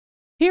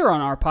Here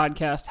on our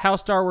podcast, How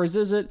Star Wars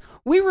Is It?,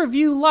 we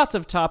review lots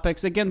of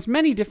topics against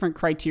many different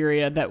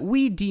criteria that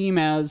we deem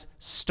as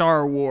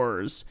Star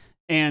Wars.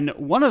 And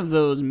one of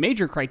those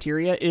major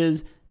criteria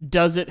is,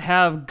 does it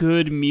have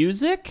good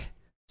music?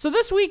 So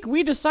this week,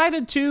 we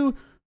decided to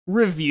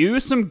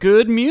review some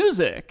good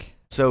music.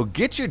 So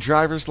get your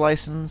driver's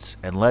license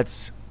and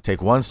let's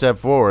take one step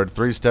forward,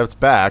 3 steps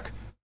back,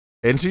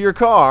 into your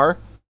car,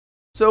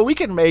 so we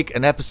can make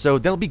an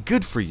episode that'll be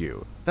good for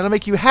you. That'll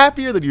make you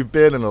happier than you've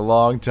been in a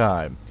long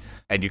time.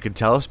 And you can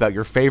tell us about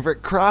your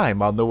favorite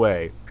crime on the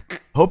way.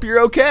 Hope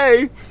you're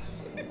okay.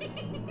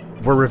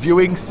 We're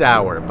reviewing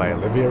Sour by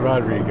Olivia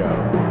Rodrigo.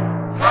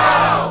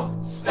 How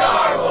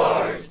Star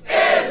Wars is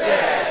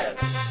it?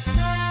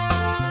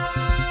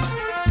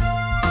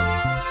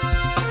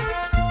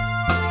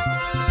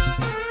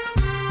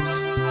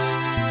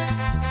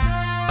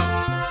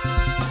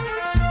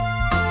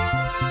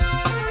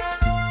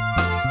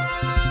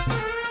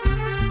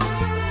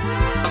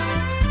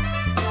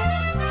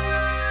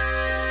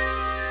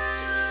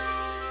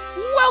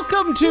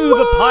 Welcome to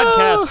the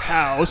podcast,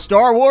 How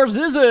Star Wars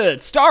Is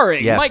It?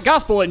 Starring Mike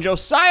Gospel and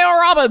Josiah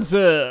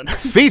Robinson.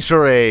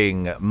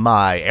 Featuring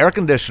my air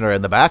conditioner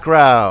in the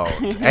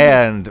background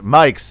and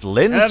Mike's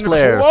lens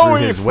flare through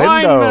his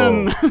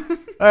window.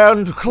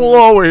 And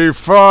Chloe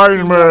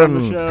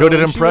Feynman. Good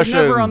at impressions. She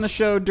was never on the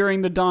show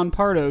during the Don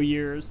Pardo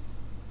years.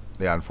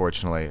 Yeah,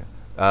 unfortunately.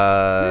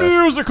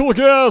 Musical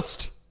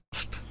guest.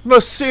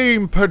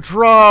 Nassim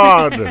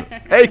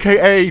Pedrad,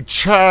 a.k.a.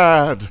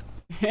 Chad.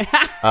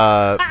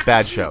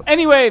 Bad show.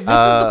 Anyway, this is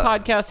the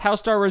podcast, How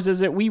Star Wars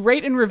Is It? We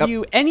rate and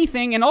review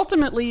anything and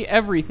ultimately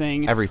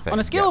everything. Everything. On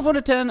a scale of 1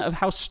 to 10 of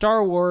how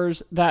Star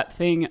Wars that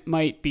thing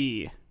might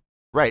be.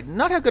 Right.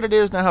 Not how good it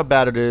is, not how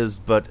bad it is,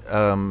 but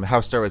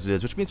how Star Wars it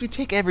is, which means we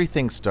take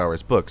everything Star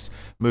Wars, books,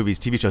 movies,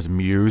 TV shows,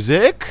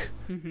 music,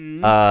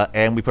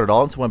 and we put it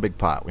all into one big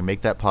pot. We make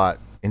that pot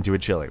into a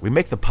chili. We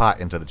make the pot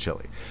into the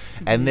chili.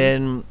 And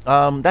then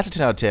that's a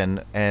 10 out of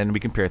 10, and we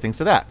compare things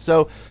to that.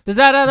 So does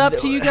that add up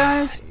to you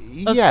guys?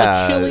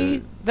 Yeah. A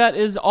chili that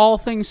is all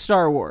things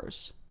Star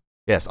Wars.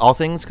 Yes, all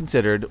things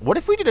considered. What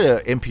if we did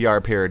an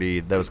NPR parody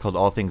that was called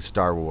All Things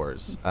Star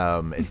Wars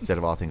instead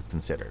of All Things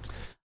Considered?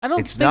 I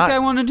don't think I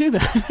want to do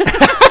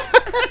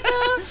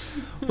that.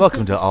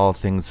 Welcome to All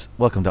Things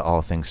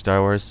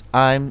Star Wars.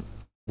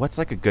 What's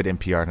like a good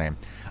NPR name?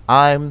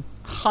 I'm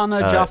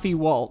Hannah Jaffe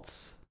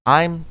Waltz.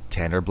 I'm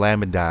Tanner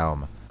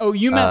Blammendaum. Oh,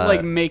 you meant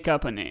like make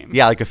up a name.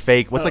 Yeah, like a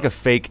fake. What's like a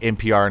fake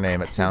NPR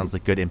name? It sounds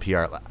like good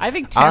NPR. I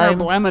think Tanner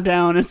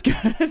Blammendaum is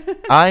good.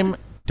 I'm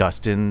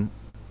Dustin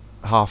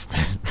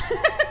Hoffman.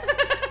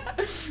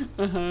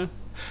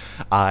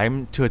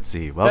 I'm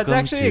Tootsie. Welcome to...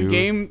 That's actually a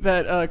game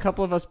that a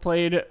couple of us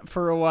played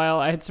for a while.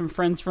 I had some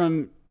friends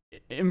from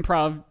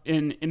improv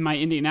in my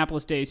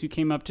Indianapolis days who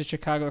came up to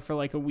Chicago for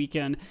like a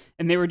weekend,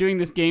 and they were doing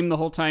this game the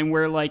whole time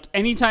where like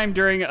anytime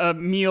during a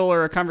meal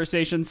or a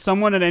conversation,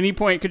 someone at any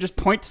point could just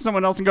point to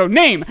someone else and go,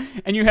 name,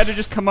 and you had to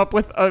just come up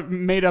with a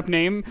made up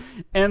name,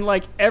 and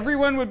like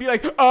everyone would be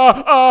like,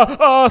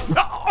 Arthur,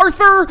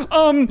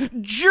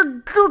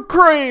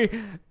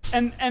 Jiggercray.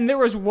 And there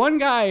was one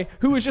guy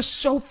who was just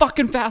so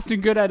fucking fast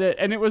and good at it,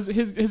 and it was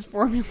his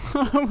formula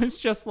was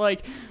just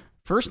like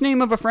first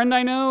name of a friend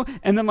I know,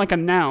 and then like a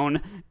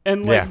noun.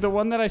 And like the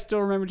one that I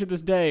still remember to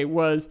this day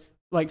was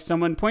like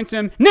someone points to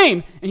him,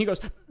 name, and he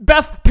goes,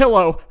 Beth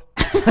Pillow.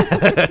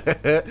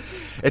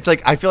 It's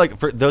like, I feel like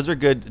those are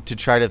good to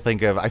try to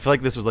think of. I feel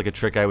like this was like a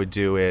trick I would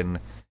do in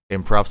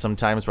improv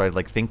sometimes, where I'd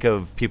like think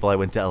of people I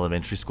went to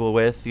elementary school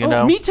with, you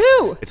know? Me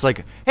too. It's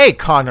like, hey,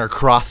 Connor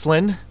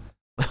Crossland.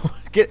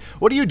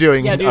 What are you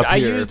doing? Yeah, dude. Up I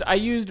here?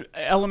 used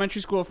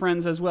elementary school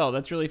friends as well.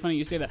 That's really funny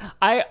you say that.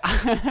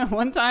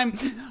 One time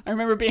I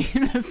remember being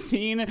in a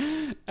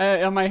scene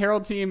on my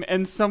Herald team,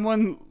 and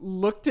someone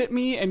looked at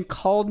me and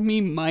called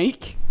me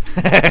Mike,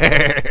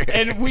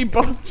 and we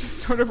both just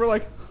sort of were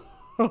like,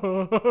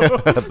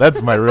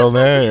 that's my real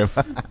name.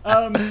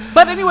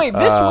 But anyway,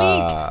 this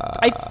week,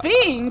 I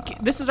think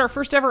this is our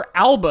first ever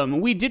album.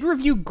 We did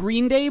review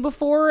Green Day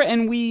before,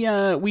 and we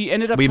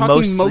ended up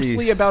talking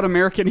mostly about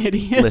American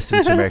Idiot.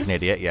 Listen to American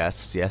Idiot,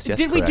 yes. Did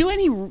correct. we do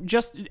any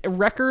just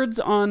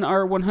records on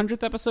our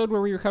 100th episode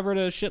where we covered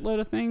a shitload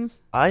of things?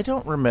 I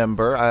don't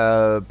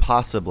remember,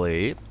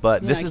 possibly,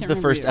 but this is the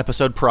first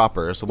episode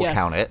proper, so we'll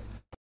count it.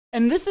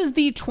 And this is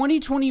the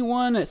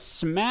 2021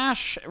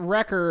 smash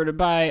record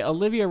by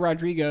Olivia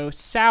Rodrigo,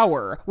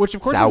 Sour, which of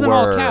course is in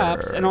all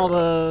caps, and all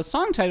the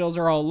song titles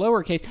are all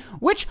lowercase,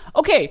 which,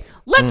 okay,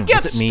 let's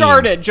get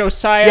started,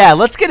 Josiah. Yeah,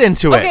 let's get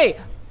into it. Okay,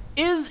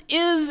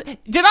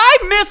 did I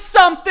miss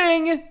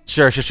something?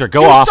 Sure.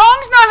 Go off. Do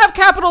songs not have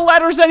capital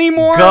letters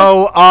anymore?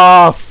 Go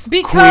off,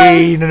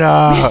 Queen.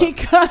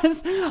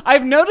 Because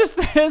I've noticed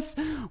this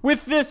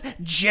with this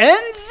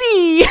Gen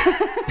Z.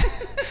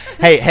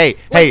 Hey,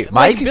 Mike.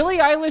 Like Billie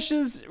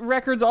Eilish's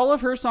records, all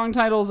of her song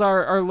titles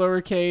are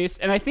lowercase,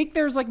 and I think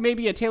there's like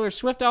maybe a Taylor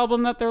Swift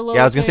album that they're lowercase.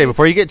 Yeah, I was gonna say,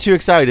 before you get too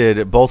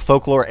excited, both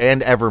Folklore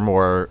and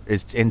Evermore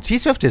and T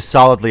Swift is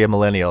solidly a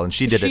millennial, and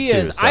she did it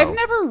too. So. I've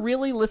never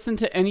really listened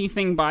to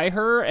anything by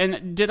her,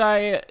 and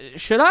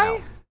should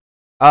I?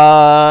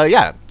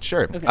 Yeah,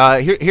 sure.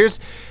 Okay.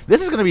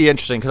 This is going to be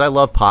interesting because I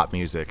love pop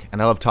music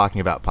and I love talking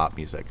about pop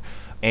music.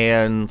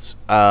 And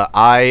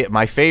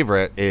my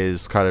favorite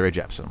is Carly Rae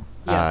Jepsen.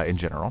 Yes. In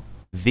general.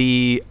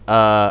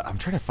 I'm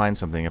trying to find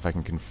something if I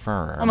can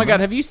confirm. Oh my God,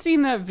 have you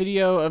seen that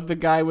video of the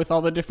guy with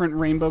all the different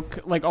rainbow,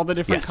 all the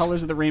different Yes.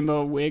 colors of the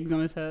rainbow wigs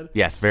on his head?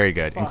 Yes, very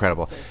good,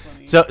 incredible.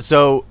 So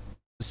funny.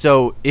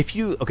 So if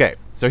you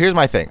so here's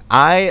my thing.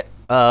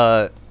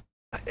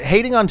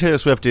 Hating on Taylor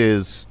Swift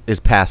is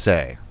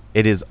passé.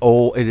 It is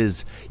old. It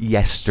is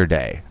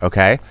yesterday.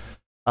 Okay.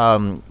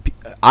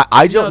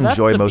 I don't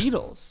enjoy that's the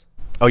Beatles.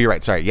 Oh, you're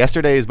right. Sorry.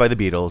 Yesterday is by the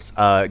Beatles.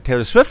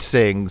 Taylor Swift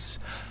sings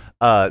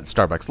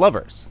Starbucks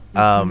Lovers.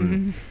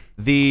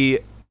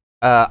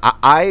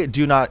 I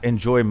do not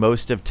enjoy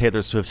most of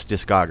Taylor Swift's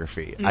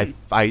discography.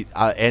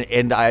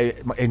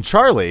 And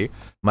Charlie,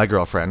 my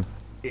girlfriend,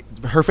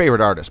 her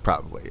favorite artist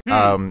probably.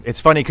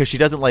 It's funny because she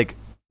doesn't like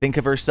think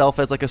of herself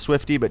as like a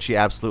Swiftie, but she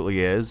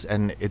absolutely is,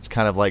 and it's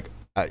kind of like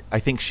I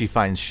think she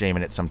finds shame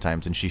in it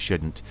sometimes, and she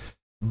shouldn't.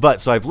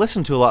 But so I've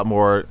listened to a lot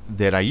more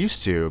than I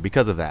used to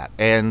because of that,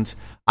 and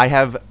I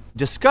have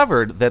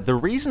discovered that the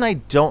reason I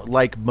don't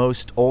like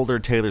most older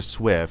Taylor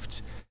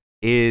Swift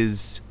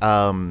is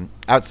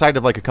outside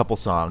of like a couple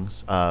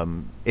songs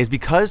is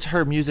because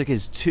her music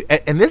is too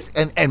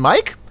and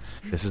Mike,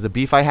 this is a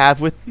beef I have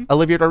with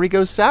Olivia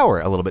Rodrigo's Sour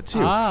a little bit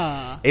too,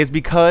 is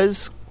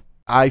because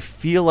I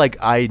feel like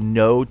I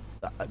know,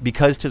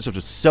 because Taylor Swift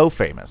was so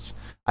famous,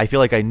 I feel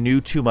like I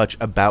knew too much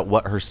about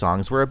what her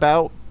songs were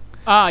about.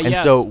 And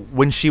yes. so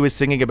when she was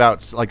singing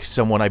about like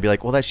someone, I'd be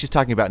like, well, she's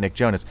talking about Nick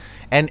Jonas.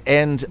 And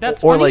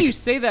that's or funny like, you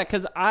say that,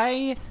 because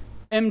I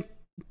am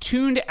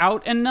tuned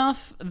out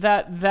enough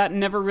that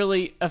never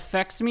really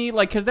affects me.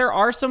 Like, because there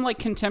are some like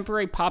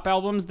contemporary pop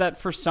albums that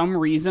for some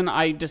reason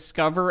I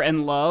discover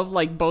and love,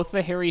 like both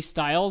the Harry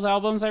Styles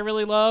albums I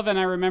really love, and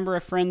I remember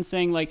a friend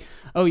saying like,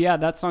 oh yeah,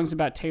 that song's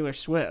about Taylor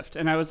Swift,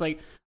 and I was like,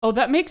 oh,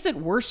 that makes it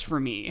worse for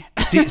me.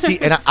 See,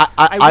 and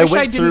I wish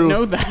went I didn't through,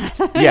 know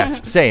that.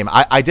 Yes, same.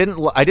 I didn't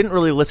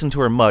really listen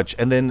to her much,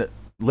 and then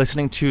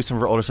listening to some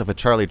of her older stuff with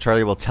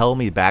Charlie will tell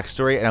me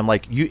backstory, and I'm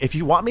like, if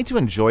you want me to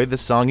enjoy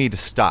this song, you need to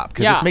stop,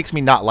 because this makes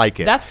me not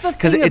like it. That's the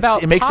thing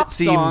about it makes pop it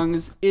seem,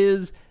 songs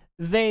is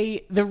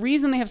the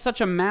reason they have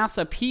such a mass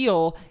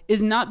appeal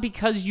is not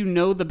because you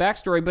know the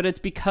backstory, but it's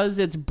because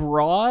it's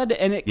broad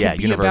and it can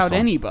be universal. about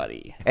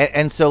anybody.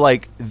 And so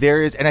like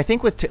there is, and I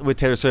think with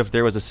Taylor Swift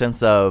there was a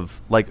sense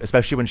of like,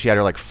 especially when she had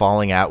her like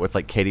falling out with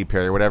like Katy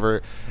Perry or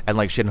whatever, and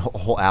like she had a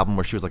whole album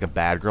where she was like a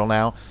bad girl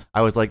now.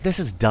 I was like, this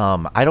is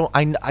dumb. I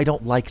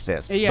don't like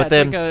this. Yeah, but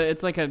then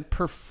it's like a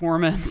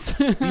performance.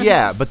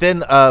 yeah, but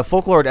then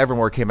Folklore and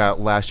Evermore came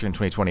out last year in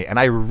 2020, and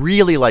I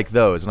really like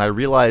those, and I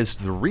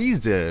realized the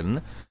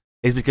reason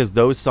is because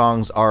those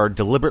songs are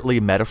deliberately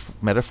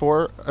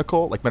metaphorical.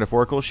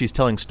 She's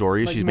telling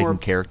stories. Like she's more making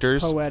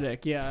characters.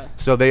 poetic, yeah.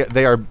 So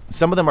they are,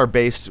 some of them are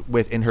based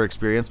within her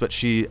experience, but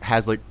she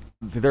has like,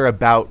 they're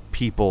about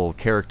people,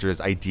 characters,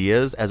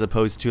 ideas, as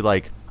opposed to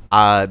like,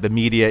 the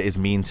media is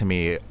mean to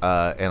me,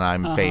 and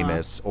I'm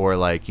famous, or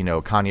like,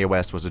 Kanye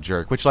West was a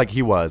jerk, which like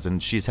he was,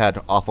 and she's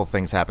had awful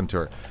things happen to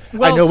her.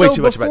 Well, I know way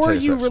too much about Taylor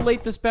Swift. Before you Swift.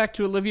 relate this back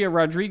to Olivia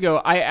Rodrigo,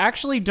 I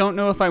actually don't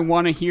know if I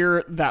want to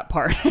hear that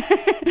part.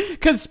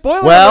 Because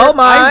spoiler alert,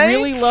 I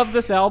really love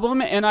this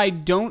album, and I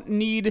don't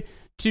need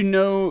to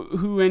know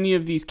who any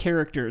of these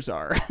characters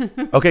are.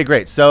 Okay,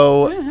 great.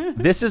 So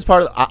this is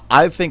part of,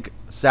 I think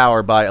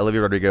Sour by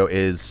Olivia Rodrigo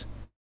is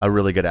a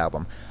really good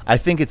album. I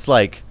think it's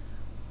like,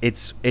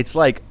 it's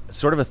like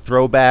sort of a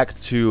throwback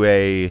to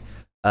a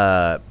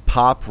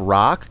pop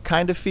rock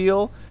kind of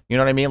feel. You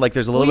know what I mean? Like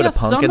there's a little bit of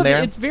punk in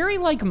there. It's very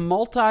like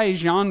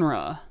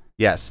multi-genre.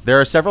 Yes, there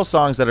are several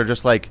songs that are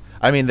just like,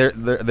 I mean,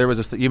 there was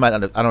this, you might, I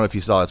don't know if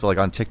you saw this, but like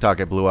on TikTok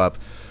it blew up,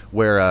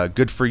 where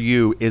Good For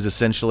You is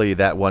essentially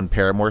that one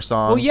Paramore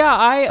song. Well,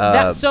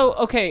 yeah,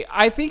 okay,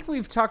 I think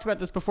we've talked about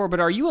this before, but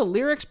are you a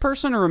lyrics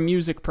person or a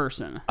music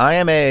person? I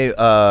am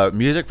a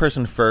music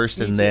person first,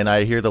 Me and too. then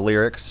I hear the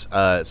lyrics.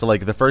 So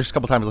like the first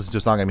couple times I listen to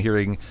a song, I'm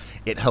hearing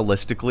it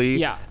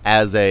holistically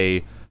as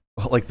a,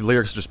 like the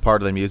lyrics are just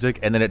part of the music,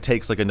 and then it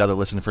takes like another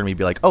listen for me to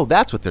be like, oh,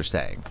 that's what they're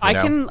saying.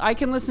 I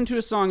can listen to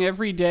a song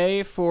every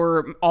day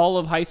for all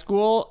of high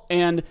school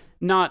and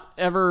not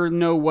ever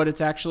know what it's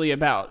actually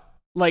about.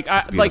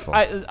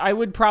 I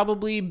would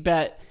probably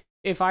bet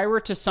if I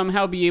were to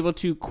somehow be able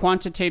to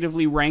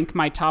quantitatively rank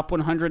my top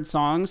 100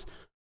 songs,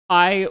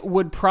 I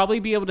would probably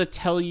be able to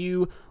tell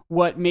you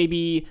what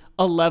maybe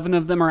 11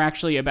 of them are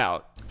actually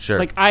about. Sure.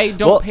 Like, I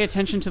don't pay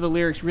attention to the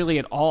lyrics really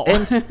at all.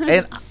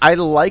 And I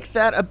like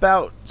that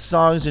about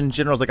songs in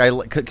general.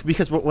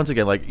 Because once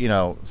again, like,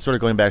 sort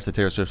of going back to the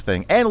Taylor Swift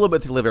thing and a little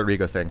bit to the Olivia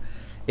Rodrigo thing,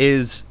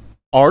 is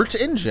art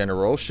in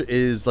general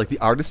is like the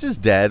artist is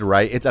dead,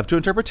 right? It's up to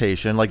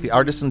interpretation. Like the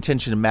artist's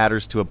intention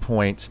matters to a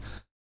point.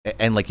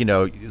 And like,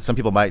 some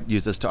people might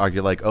use this to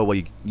argue like, oh,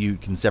 well, you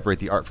can separate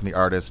the art from the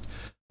artist,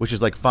 which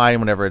is like fine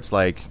whenever it's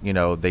like,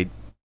 they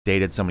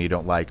dated someone you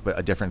don't like, but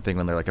a different thing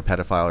when they're like a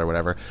pedophile or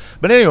whatever.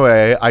 But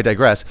anyway, I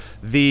digress.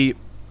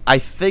 I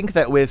think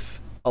that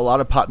with a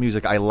lot of pop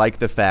music, I like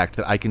the fact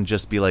that I can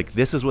just be like,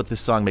 this is what this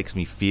song makes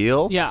me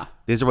feel. Yeah.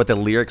 These are what the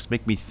lyrics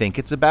make me think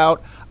it's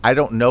about. I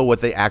don't know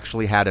what they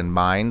actually had in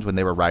mind when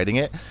they were writing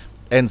it.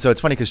 And so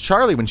it's funny because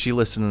Charlie, when she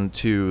listened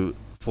to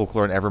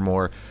Folklore and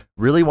Evermore,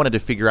 really wanted to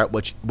figure out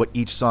what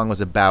each song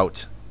was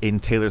about in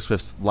Taylor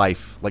Swift's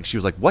life. Like, she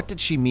was like, what did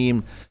she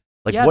mean?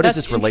 Like, what does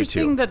this relate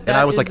to? And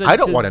I was like, I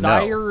don't want to know.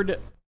 Desired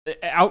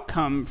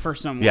outcome for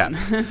someone.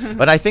 Yeah.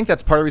 But I think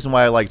that's part of the reason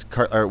why I liked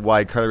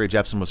why Carly Rae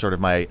Jepsen was sort of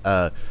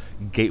my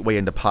gateway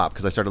into pop,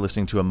 because I started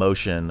listening to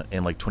Emotion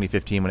in like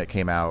 2015 when it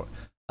came out,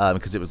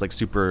 because it was like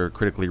super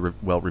critically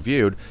well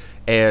reviewed,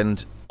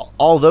 and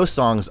all those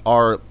songs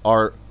are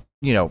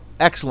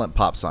excellent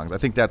pop songs. I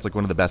think that's like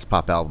one of the best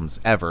pop albums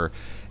ever,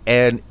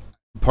 and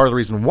part of the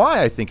reason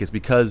why I think is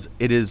because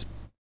it is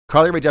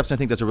Carly Rae Jepsen, I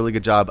think, does a really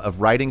good job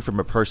of writing from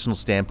a personal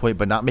standpoint,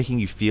 but not making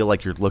you feel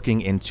like you're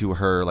looking into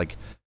her like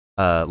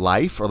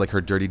life or like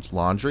her dirty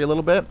laundry a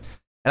little bit.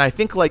 And I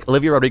think like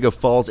Olivia Rodrigo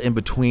falls in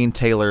between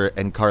Taylor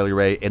and Carly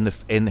Rae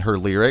in her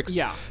lyrics.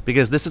 Yeah.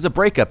 Because this is a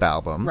breakup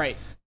album. Right.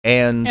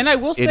 And I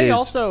will say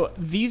also,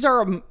 these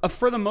are,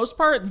 for the most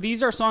part,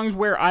 these are songs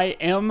where I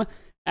am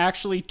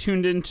actually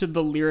tuned into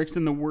the lyrics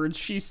and the words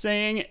she's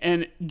saying.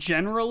 And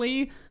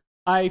generally,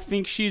 I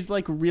think she's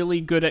like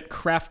really good at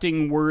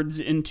crafting words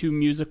into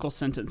musical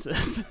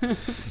sentences.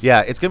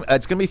 Yeah, it's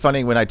gonna be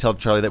funny when I tell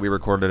Charlie that we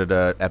recorded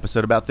an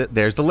episode about this.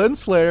 There's the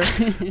lens flare.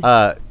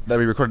 That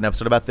we recorded an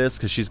episode about this,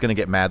 because she's gonna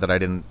get mad that I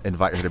didn't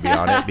invite her to be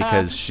on it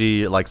because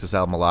she likes this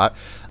album a lot.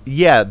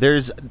 Yeah,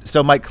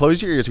 so Mike,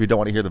 close your ears if you don't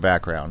want to hear the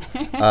background.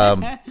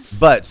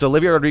 But so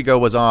Olivia Rodrigo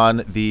was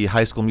on the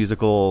High School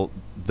Musical,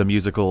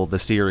 the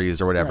series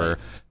or whatever, right,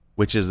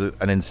 which is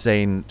an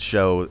insane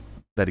show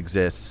that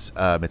exists.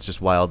 It's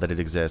just wild that it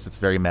exists. It's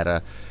very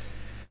meta.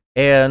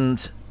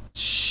 And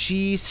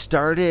she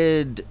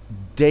started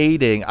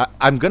dating.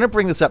 I'm going to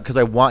bring this up because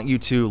I want you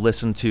to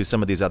listen to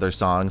some of these other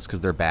songs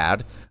because they're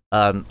bad.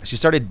 She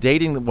started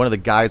dating one of the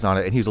guys on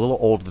it, and he was a little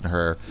older than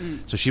her.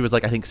 So she was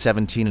like, I think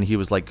 17, and he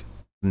was like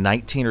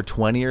 19 or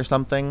 20 or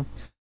something.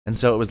 And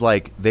so it was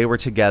like they were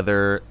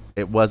together.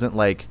 It wasn't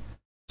like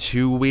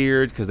too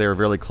weird because they were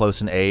really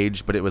close in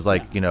age, but it was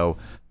like,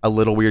 a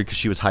little weird because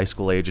she was high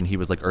school age and he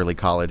was like early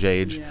college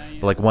age. Yeah.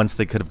 But like once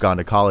they could have gone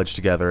to college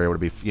together, it would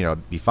be,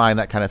 be fine,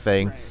 that kind of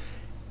thing. Right.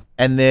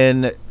 And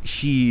then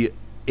he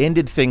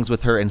ended things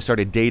with her and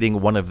started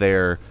dating one of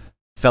their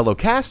fellow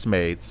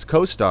castmates,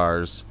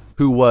 co-stars,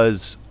 who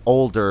was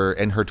older,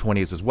 in her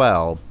 20s as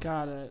well.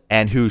 Got it.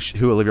 And who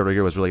Olivia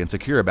Rodrigo was really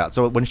insecure about.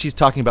 So when she's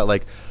talking about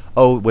like,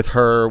 oh, with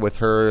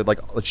her, like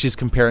she's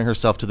comparing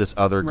herself to this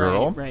other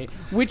girl. Right.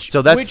 Which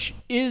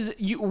is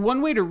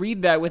one way to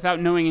read that without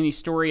knowing any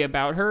story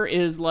about her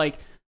is like,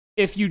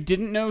 if you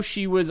didn't know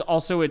she was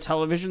also a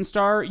television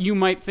star, you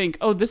might think,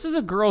 oh, this is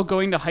a girl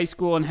going to high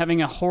school and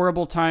having a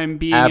horrible time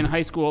being in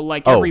high school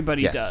like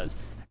everybody does.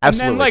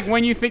 Absolutely. And then, like,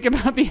 when you think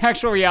about the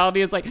actual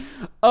reality, it's like,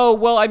 oh,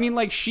 well, I mean,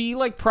 like, she,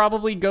 like,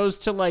 probably goes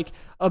to, like,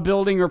 a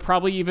building or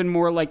probably even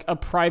more, like, a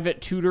private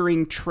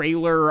tutoring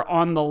trailer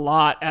on the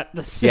lot at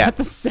the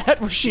set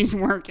where she's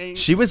working.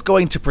 She was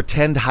going to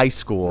pretend high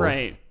school.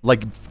 Right.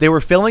 Like, they were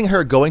filming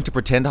her going to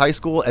pretend high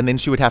school, and then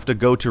she would have to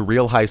go to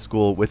real high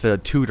school with a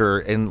tutor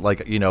in,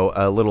 like,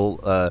 a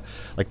little,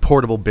 like,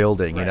 portable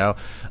building, right,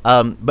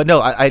 But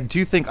no, I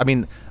do think, I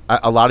mean,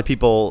 a lot of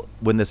people,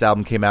 when this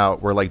album came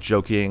out, were like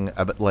joking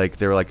about, like,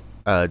 they were like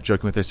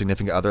joking with their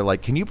significant other,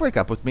 like, can you break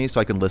up with me so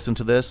I can listen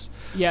to this?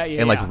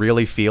 And like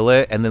really feel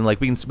it, and then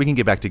like we can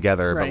get back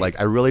together. Right. But like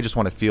I really just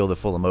want to feel the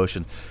full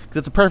emotion because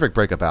it's a perfect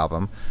breakup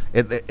album.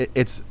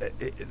 It's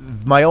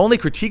my only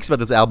critiques about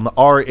this album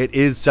are it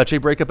is such a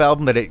breakup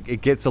album that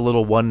it gets a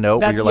little one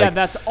note where you're like,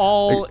 that's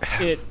all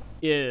it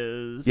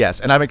is. Yes,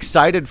 and I'm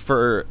excited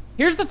for.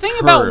 Here's the thing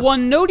about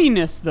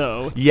one-notiness,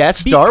 though. Yes,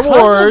 Star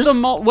Wars.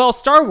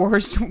 Star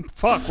Wars.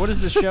 Fuck, what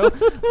is this show?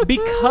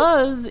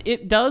 Because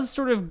it does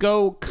sort of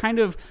go kind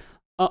of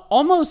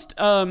almost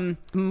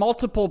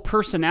multiple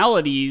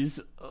personalities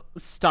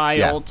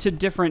style to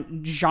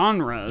different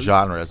genres.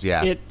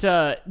 It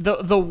the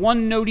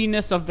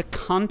one-notiness of the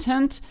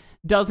content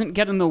doesn't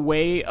get in the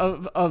way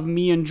of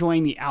me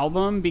enjoying the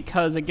album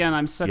because, again,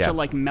 I'm such a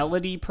like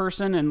melody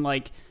person and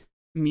like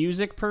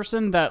music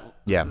person that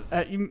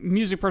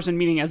music person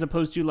meaning as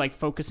opposed to like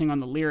focusing on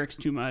the lyrics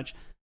too much,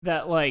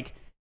 that like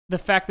the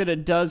fact that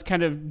it does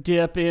kind of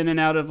dip in and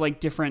out of like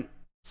different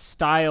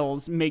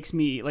styles makes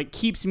me like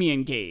keeps me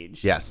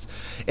engaged. Yes,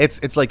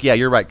 it's like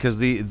you're right, because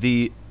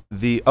the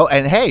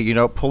and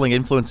hey, pulling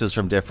influences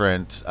from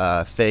different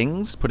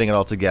things, putting it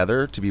all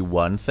together to be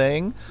one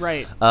thing,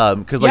 right?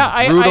 Because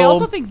I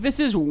also think this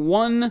is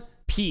one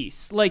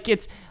piece. Like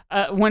it's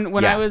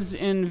when I was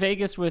in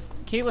Vegas with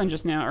Caitlin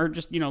just now, or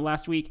just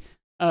last week,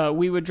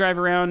 we would drive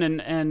around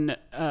and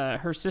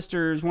her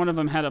sisters, one of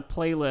them had a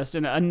playlist,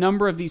 and a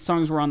number of these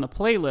songs were on the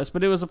playlist,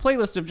 but it was a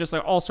playlist of just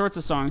like all sorts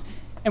of songs.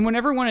 And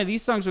whenever one of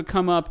these songs would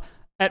come up,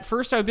 at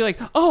first I would be like,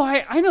 oh,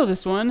 I know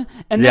this one,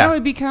 and then I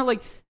would be kind of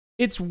like,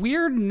 it's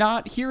weird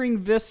not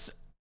hearing this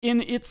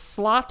in its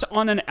slot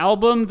on an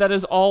album that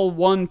is all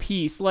one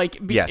piece.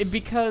 Like,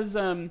 because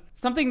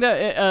something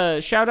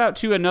that shout out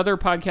to another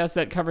podcast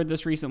that covered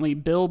this recently,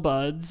 Bill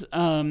Buds.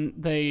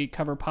 They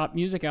cover pop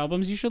music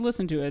albums. You should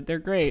listen to it. They're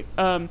great.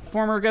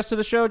 Former guest of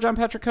the show, John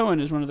Patrick Cohen,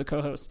 is one of the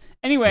co-hosts.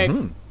 Anyway,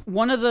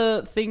 one of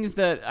the things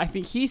that I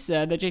think he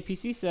said, that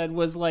JPC said,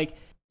 was like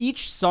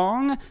each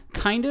song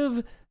kind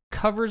of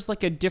covers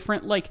like a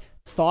different like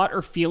thought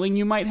or feeling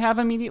you might have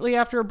immediately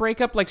after a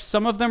breakup. Like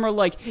some of them are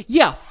like,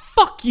 yeah,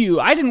 fuck you,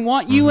 I didn't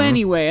want you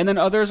anyway. And then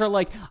others are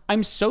like,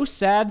 I'm so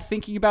sad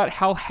thinking about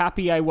how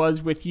happy I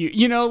was with you,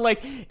 you know,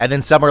 like. And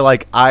then some are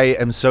like, I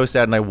am so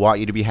sad and I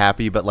want you to be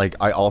happy, but like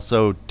I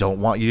also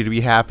don't want you to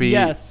be happy.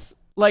 Yes,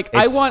 like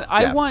I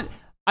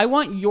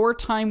want your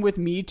time with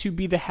me to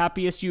be the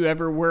happiest you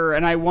ever were,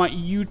 and I want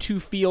you to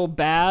feel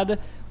bad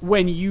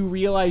when you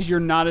realize you're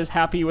not as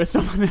happy with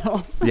someone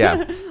else.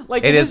 Yeah.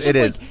 Like it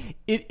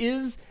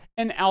is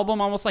an album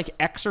almost like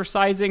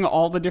exercising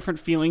all the different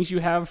feelings you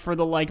have for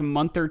the like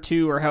month or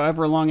two or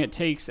however long it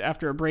takes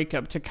after a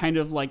breakup to kind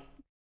of like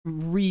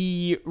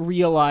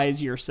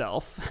realize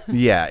yourself.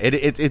 Yeah,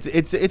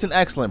 it's an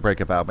excellent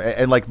breakup album,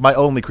 and like my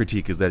only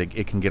critique is that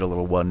it can get a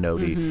little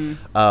one-notey.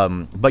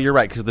 But you're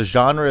right, because the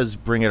genres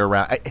bring it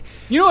around.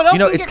 You know what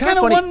else? It's kind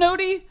of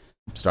one-notey.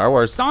 Star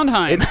Wars.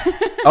 Sondheim. That's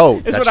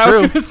what true. I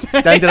was going to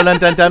say.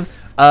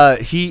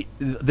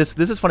 This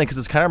is funny because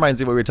this kind of reminds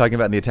me of what we were talking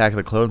about in the Attack of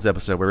the Clones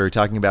episode, where we were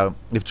talking about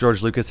if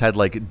George Lucas had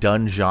like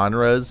done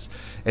genres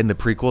in the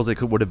prequels,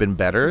 it would have been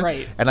better.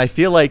 Right. And I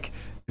feel like,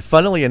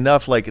 funnily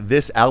enough, like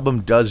this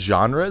album does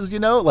genres. You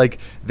know, like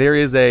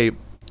there's a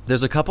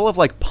couple of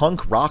like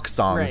punk rock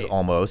songs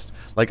almost.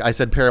 Like I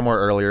said, Paramore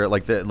earlier.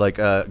 Like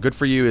Good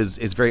For You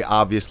is very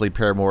obviously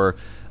Paramore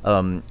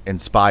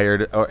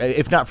inspired, or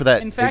if not for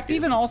that. In fact,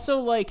 even also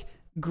like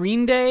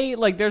Green Day,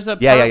 like there's a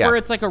part where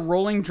it's like a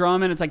rolling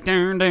drum and it's like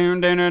down down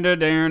down down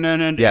down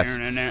down. Yes.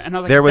 And I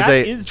was like, there was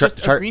that is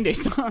just a Green Day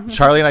song.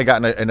 Charlie and I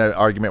got in an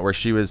argument where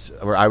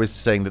I was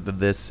saying that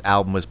this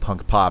album was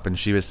punk pop, and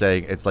she was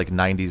saying it's like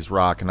 90s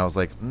rock, and I was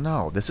like,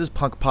 no, this is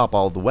punk pop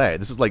all the way.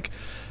 This is like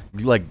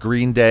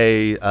Green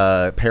Day,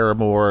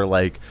 Paramore,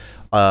 like.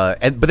 But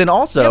then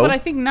also, yeah, but I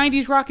think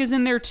 90s rock is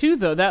in there too,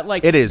 though. That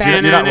like it is.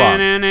 You're not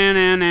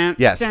wrong.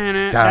 Yes,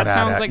 that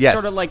sounds like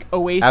sort of like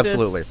Oasis.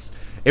 Absolutely.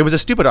 It was a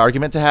stupid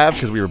argument to have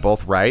because we were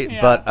both right,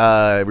 but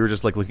we were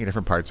just like looking at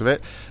different parts of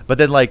it. But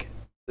then like,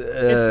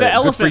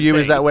 Good For You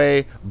is that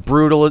way.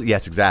 Brutal.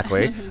 Yes,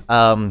 exactly.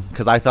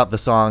 Because I thought the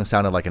song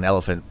sounded like an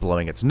elephant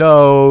blowing its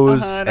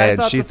nose, and I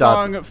thought the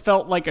song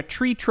felt like a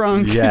tree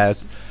trunk.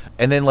 Yes.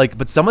 And then like,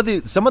 but some of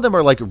them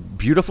are like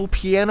beautiful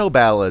piano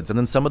ballads, and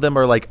then some of them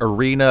are like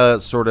arena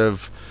sort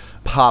of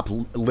pop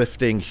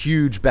lifting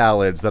huge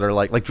ballads that are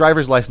like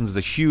Driver's License is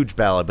a huge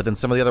ballad, but then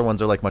some of the other ones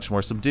are like much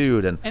more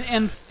subdued and an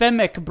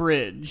anthemic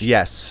bridge.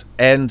 Yes.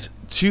 And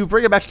to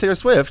bring it back to Taylor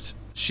Swift,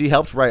 she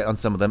helped write on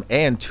some of them,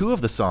 and two of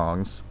the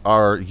songs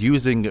are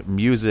using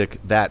music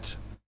that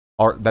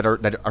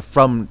are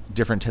from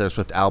different Taylor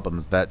Swift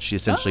albums that she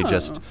essentially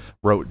just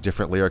wrote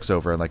different lyrics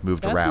over and like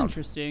moved around. That's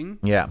interesting.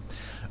 Yeah.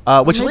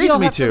 Which Maybe leads I'll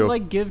me have to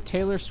like give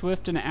Taylor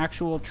Swift an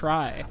actual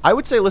try. I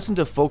would say listen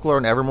to Folklore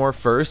and Evermore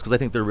first, because I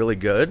think they're really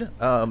good,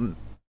 and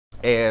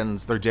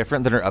they're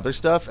different than her other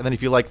stuff. And then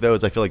if you like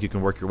those, I feel like you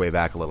can work your way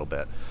back a little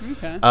bit.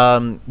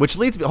 Okay. Which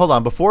leads me. Hold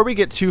on, before we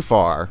get too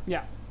far.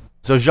 Yeah.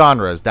 So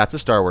genres, that's a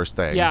Star Wars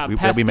thing. Yeah, we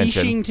pastiching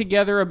mentioned.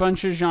 together a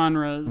bunch of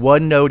genres.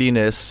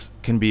 One-notiness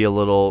can be a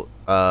little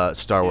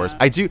Star Wars.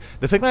 Here's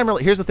the thing I'm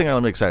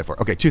really excited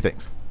for. Okay, two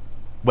things.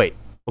 Wait.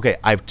 Okay,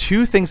 I have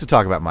two things to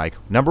talk about, Mike.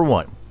 Number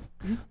one.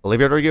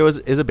 Olivia Rodrigo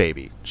is a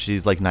baby.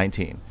 She's like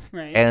 19.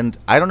 Right. And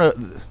I don't know,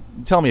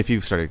 tell me if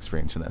you've started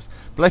experiencing this,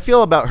 but I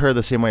feel about her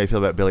the same way I feel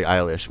about Billie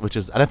Eilish, which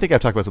is, and I think I've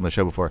talked about this on the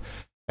show before,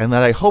 and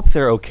that I hope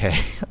they're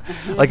okay.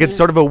 Like it's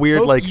sort of a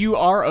weird hope like you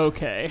are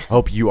okay.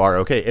 Hope you are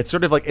okay. It's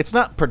sort of like, it's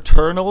not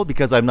paternal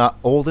because I'm not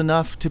old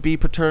enough to be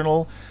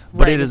paternal,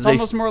 but right, it is it's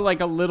almost more like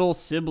a little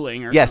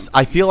sibling or yes, something.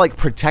 I feel like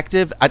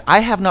protective.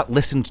 I have not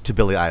listened to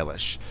Billie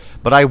Eilish,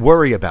 but I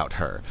worry about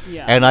her.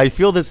 Yeah. And I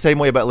feel the same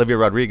way about Olivia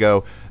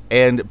Rodrigo.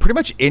 And pretty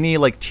much any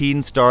like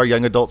teen star,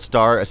 young adult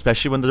star,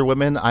 especially when they're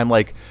women, I'm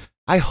like,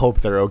 I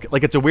hope they're okay.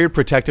 Like it's a weird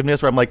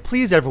protectiveness where I'm like,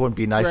 please everyone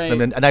be nice to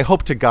them. And I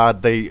hope to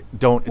God they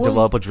don't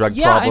develop a drug problem.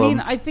 Yeah, I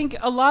mean, I think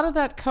a lot of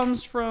that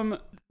comes from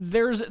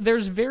there's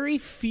very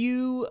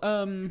few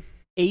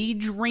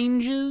age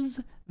ranges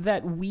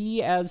that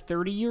we as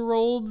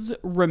 30-year-olds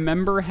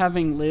remember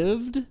having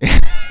lived.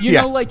 You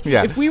know, like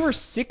if we were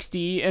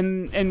 60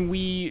 and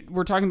we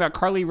were talking about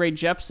Carly Rae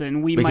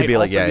Jepsen, we might be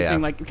also like, be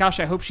saying like,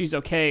 gosh, I hope she's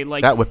okay.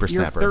 Like that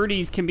whippersnapper. Your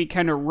 30s can be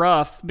kind of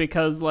rough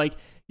because like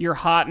you're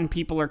hot and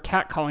people are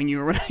catcalling you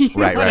or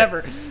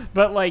whatever. Right.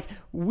 But like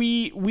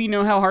we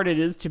know how hard it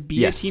is to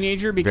be a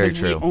teenager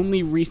because we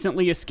only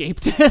recently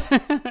escaped it.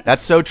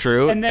 That's so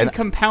true. And then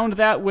compound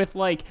that with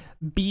like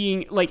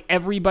being like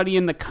everybody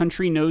in the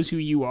country knows who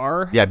you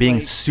are. Yeah, being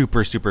like,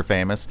 super, super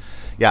famous.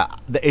 Yeah,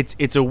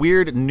 it's a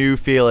weird new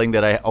feeling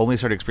that I only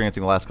started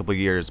experiencing the last couple of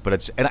years, but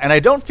it's and I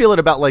don't feel it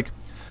about like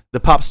the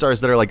pop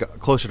stars that are like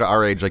closer to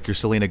our age, like your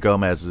Selena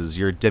Gomez's,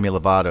 your Demi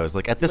Lovato's.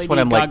 Like at this Lady point,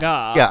 I'm Gaga.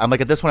 like, yeah, I'm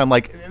like at this point, I'm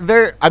like,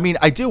 I mean,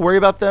 I do worry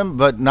about them,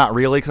 but not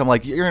really, because I'm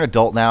like, you're an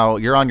adult now,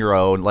 you're on your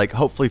own. Like,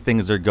 hopefully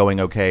things are going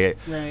okay.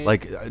 Right.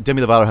 Like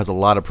Demi Lovato has a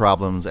lot of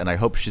problems, and I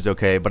hope she's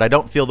okay. But I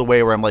don't feel the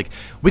way where I'm like,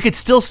 we could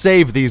still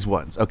save these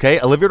ones, okay?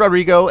 Olivia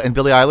Rodrigo and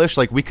Billie Eilish,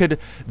 like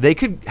they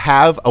could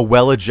have a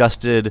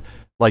well-adjusted,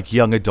 like,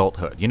 young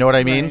adulthood. You know what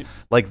I mean? Right.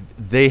 Like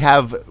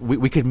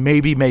we could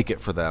maybe make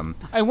it for them.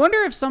 I wonder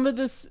if some of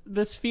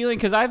this feeling,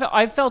 because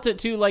I've felt it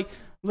too, like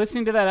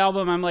listening to that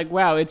album, I'm like,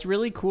 wow, it's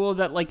really cool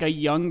that like a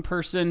young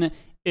person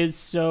is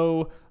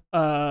so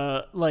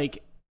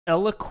like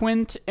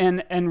eloquent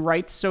and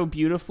writes so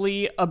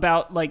beautifully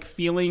about like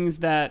feelings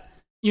that,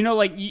 you know,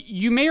 like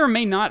you may or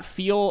may not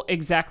feel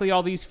exactly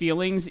all these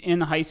feelings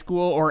in high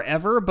school or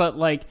ever, but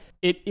like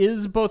it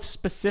is both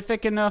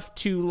specific enough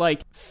to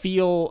like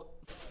feel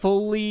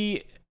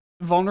fully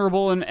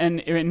vulnerable and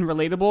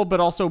relatable, but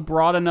also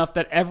broad enough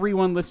that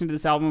everyone listening to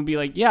this album will be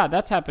like, yeah,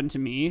 that's happened to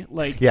me.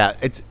 Like, yeah,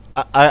 it's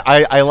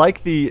I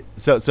like the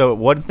so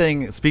one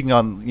thing, speaking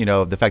on, you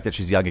know, the fact that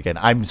she's young again,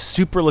 I'm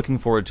super looking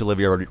forward to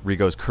Olivia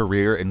Rodrigo's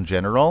career in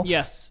general.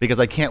 Yes, because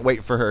I can't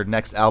wait for her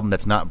next album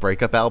that's not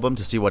breakup album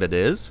to see what it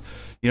is.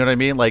 You know what I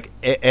mean? Like,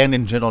 and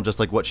in general, just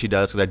like what she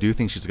does, because I do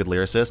think she's a good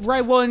lyricist.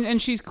 Right. Well,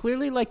 and she's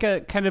clearly like a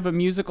kind of a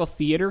musical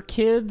theater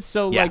kid.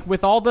 So Yeah. like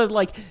with all the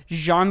like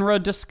genre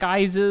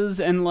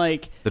disguises and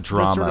like The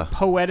drama. sort of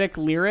poetic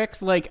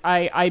lyrics, like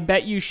I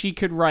bet you she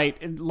could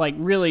write like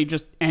really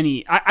just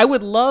any. I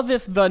would love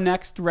if the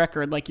next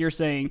record, like you're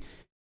saying,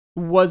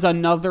 was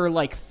another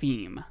like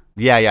theme.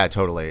 Yeah,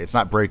 totally. It's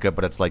not breakup,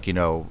 but it's like, you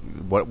know,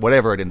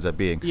 whatever it ends up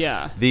being.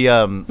 Yeah. The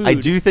I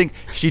do think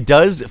she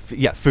does.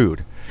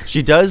 Food.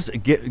 She does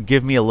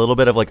give me a little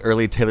bit of like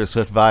early Taylor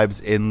Swift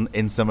vibes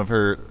in some of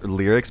her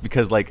lyrics,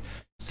 because like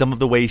some of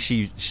the ways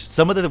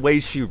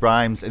she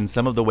rhymes and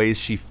some of the ways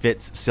she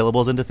fits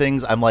syllables into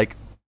things, I'm like,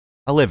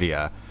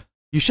 Olivia,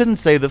 you shouldn't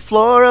say the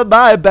floor of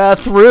my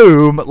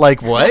bathroom.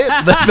 Like,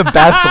 what? the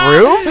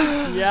bathroom?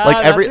 Yeah,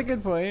 like that's a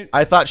good point.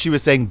 I thought she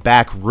was saying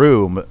back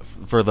room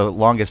for the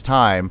longest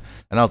time,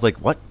 and I was like,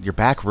 what? Your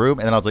back room?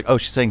 And then I was like, oh,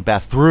 she's saying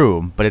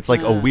bathroom, but it's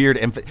like a weird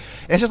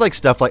it's just like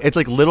stuff like, it's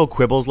like little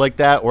quibbles like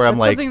that where I'm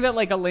like, something that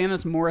like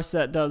Alanis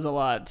Morissette does a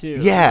lot too.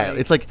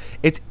 yeah,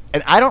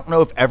 and I don't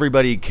know if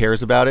everybody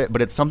cares about it,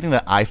 but it's something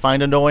that I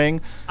find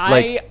annoying.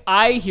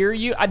 I hear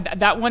you.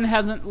 That one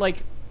hasn't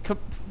like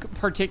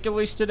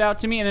particularly stood out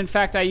to me, and in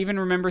fact I even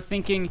remember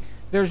thinking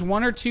there's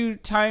one or two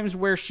times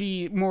where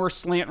she more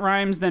slant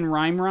rhymes than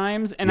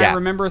rhymes, and I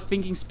remember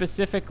thinking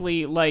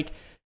specifically like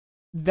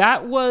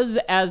that was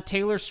as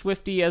Taylor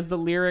Swifty as the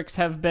lyrics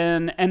have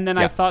been, and then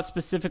I thought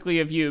specifically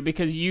of you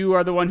because you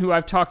are the one who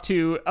I've talked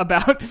to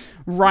about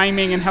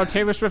rhyming and how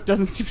Taylor Swift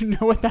doesn't seem to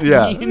know what that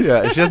means.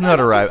 Yeah, she doesn't know how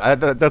to rhyme.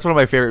 That's one of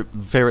my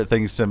favorite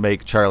things to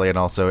make Charlie and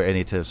also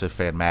any Taylor Swift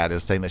fan mad,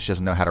 is saying that she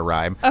doesn't know how to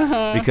rhyme,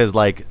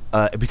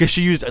 because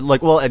she used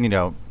like, well, and you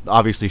know,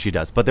 obviously she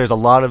does, but there's a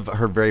lot of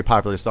her very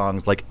popular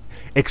songs like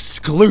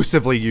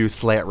exclusively use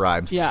slant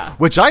rhymes,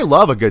 which I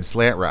love a good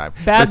slant rhyme.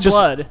 Bad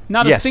Blood,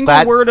 not a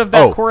single word of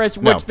that chorus,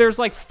 which there's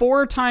like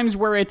 4 times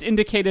where it's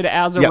indicated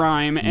as a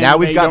rhyme. And now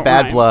we've got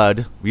Bad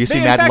Blood. We used to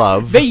be Mad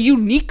Love. They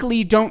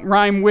uniquely don't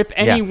rhyme with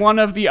any one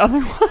of the other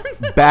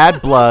ones.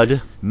 Bad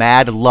Blood,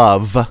 Mad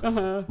Love.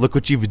 Look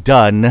what you've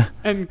done.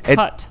 And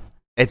cut.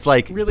 It's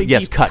like really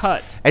deep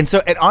cut. And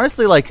so, and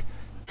honestly, like,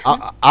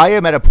 I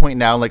am at a point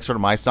now, like, sort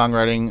of my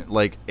songwriting,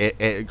 like,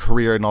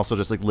 career, and also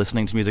just like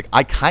listening to music.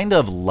 I kind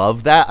of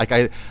love that.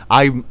 Like,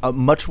 I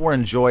much more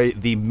enjoy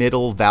the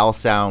middle vowel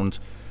sound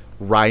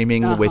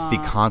rhyming with the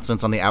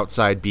consonants on the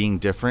outside being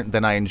different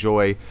than I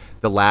enjoy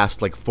the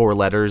last like 4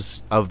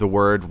 letters of the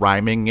word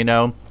rhyming. You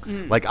know,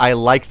 like I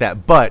like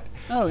that, but.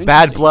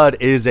 Bad Blood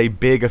is a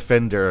big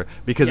offender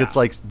because it's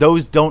like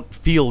those don't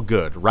feel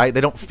good, right?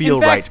 They don't feel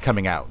right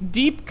coming out.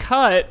 Deep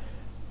cut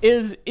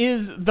is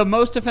the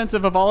most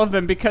offensive of all of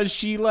them because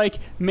she like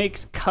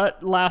makes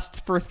cut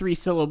last for 3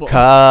 syllables.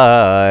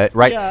 Cut,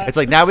 right? Yeah. It's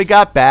like, now we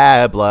got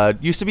Bad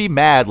Blood. Used to be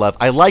Mad Love.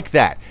 I like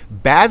that.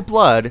 Bad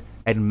Blood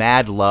and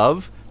Mad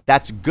Love,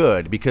 that's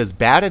good because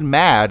bad and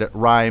mad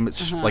rhyme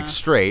like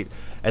straight.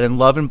 And then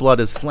love and blood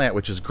is slant,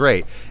 which is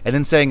great. And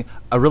then saying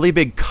a really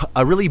big bad.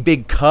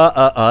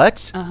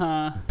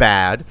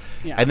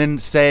 Yeah. And then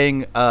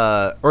saying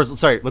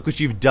look what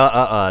you've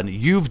done.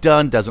 You've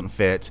done doesn't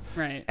fit.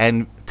 Right.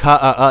 And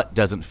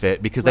doesn't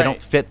fit because they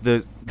don't fit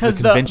the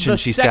convention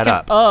she set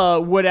up.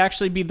 Would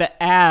actually be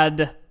the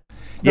add.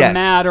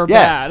 Mad or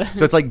bad.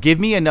 So it's like, give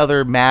me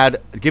another mad,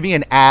 give me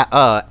an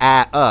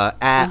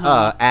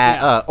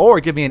or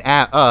give me an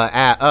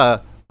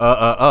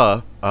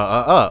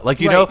like,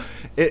 you know,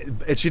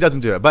 she doesn't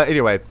do it. But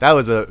anyway, that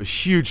was a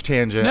huge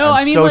tangent. No,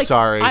 I mean, so like,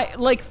 sorry. I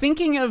like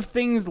thinking of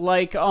things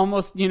like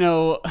almost, you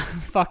know,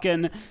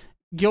 fucking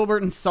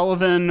Gilbert and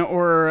Sullivan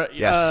or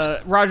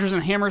Rodgers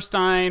and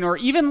Hammerstein, or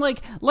even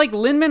like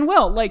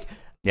Lin-Manuel, like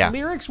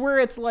lyrics where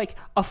it's like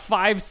a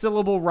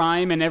 5-syllable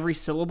rhyme and every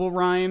syllable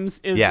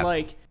rhymes is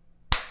like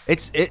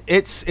it's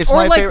or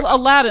my like favorite.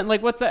 Aladdin,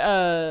 like what's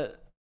that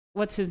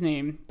what's his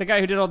name? The guy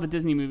who did all the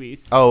Disney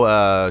movies.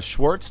 Oh,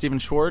 Steven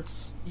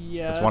Schwartz.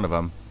 Yes. That's one of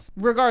them.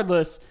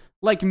 Regardless,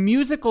 like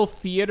musical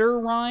theater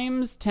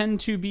rhymes tend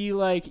to be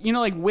like,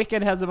 like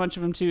Wicked has a bunch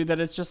of them too, that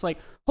it's just like,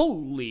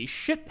 holy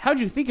shit, how'd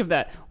you think of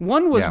that?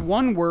 One was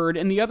one word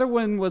and the other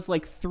one was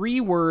like 3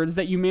 words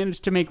that you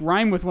managed to make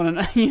rhyme with one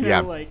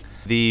another. Like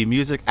the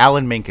music,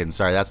 Alan Menken.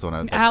 Sorry, that's the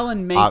one.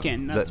 Alan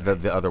Menken.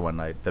 The other one,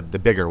 the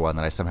bigger one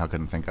that I somehow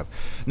couldn't think of.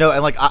 No,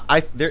 and like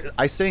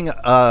I sing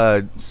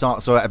song.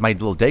 So at my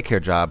little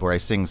daycare job where I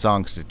sing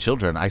songs to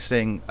children, I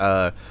sing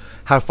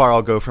How Far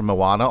I'll Go from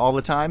Moana all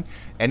the time.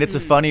 And it's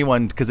a funny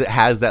one because it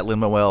has that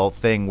Lin-Manuel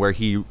thing where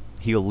he'll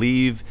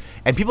leave,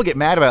 and people get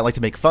mad about it, like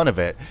to make fun of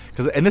it.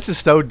 And this is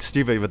so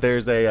stupid, but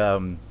there's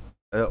a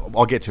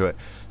I'll get to it.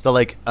 So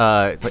like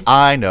it's like,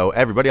 I know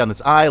everybody on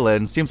this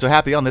island seems so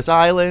happy on this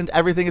island.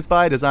 Everything is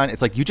by design.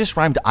 It's like you just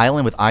rhymed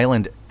island with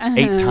island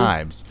 8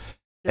 times.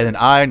 And then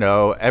I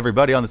know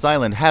everybody on this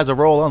island has a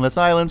role on this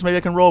island, so maybe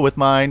I can roll with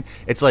mine.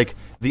 It's like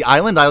the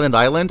island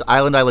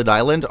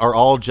are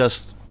all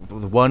just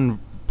one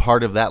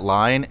part of that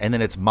line, and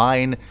then it's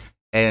mine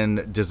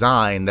and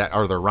design that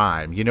are the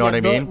rhyme. You know what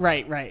I mean?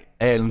 Right.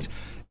 And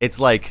it's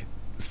like,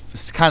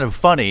 it's kind of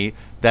funny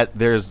that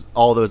there's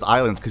all those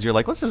islands because you're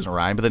like, well, this doesn't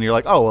rhyme. But then you're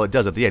like, oh, well, it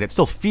does at the end. It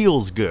still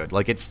feels good.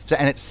 Like and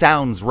it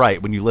sounds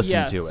right when you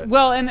listen to it.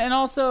 Well, and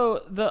also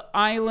the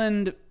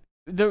island,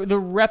 the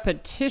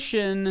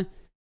repetition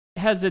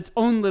has its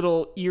own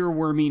little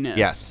earworminess.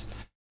 Yes.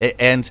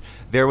 And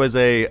there was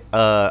I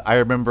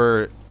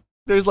remember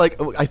there's like,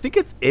 I think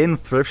it's in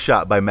Thrift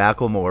Shop by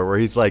Macklemore where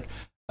he's like,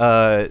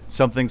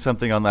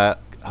 something on that.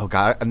 Oh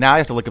god, now I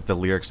have to look up the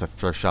lyrics to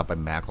Thrift Shop by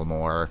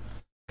Macklemore.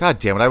 God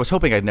damn it, I was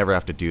hoping I'd never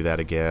have to do that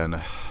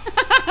again.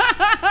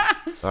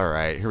 All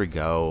right, here we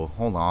go.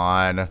 Hold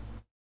on,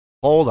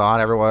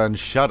 everyone,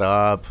 shut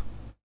up.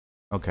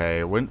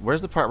 Okay,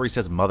 where's the part where he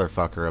says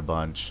motherfucker a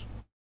bunch?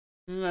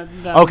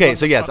 Okay,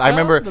 so yes, I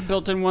remember the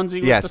built-in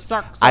onesie. Yes, with the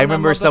socks I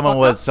remember someone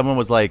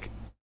was like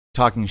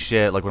talking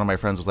shit. Like one of my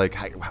friends was like,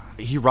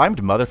 he rhymed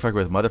motherfucker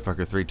with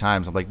motherfucker 3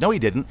 times. I'm like, no, he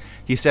didn't.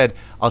 He said,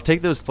 I'll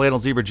take those flannel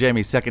zebra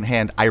jammies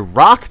secondhand. I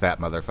rock that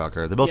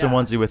motherfucker. The built-in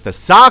onesie with the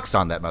socks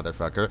on that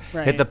motherfucker.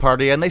 Right. Hit the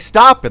party and they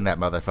stop in that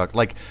motherfucker.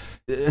 Like,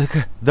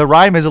 the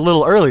rhyme is a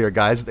little earlier,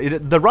 guys.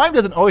 The rhyme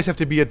doesn't always have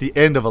to be at the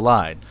end of a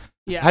line.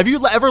 Yeah. Have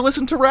you ever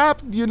listened to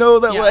rap? You know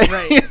that way.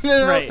 Right. You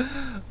know? Right.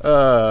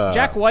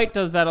 Jack White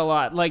does that a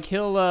lot. Like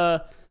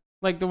he'll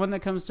like the one that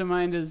comes to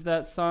mind is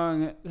that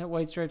song, that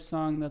White Stripes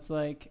song that's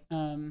like,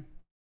 I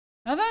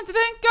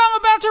think I'm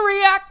about to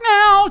react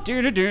now.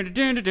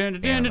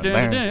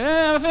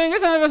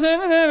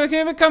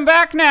 Come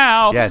back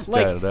now. Yes,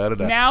 like,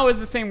 now is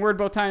the same word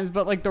both times,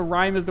 but like the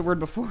rhyme is the word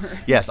before.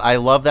 Yes, I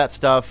love that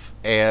stuff.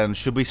 And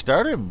should we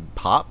start a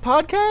pop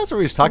podcast, or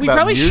we just talk about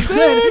probably music?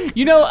 Should.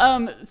 You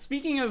know,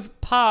 speaking of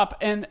pop,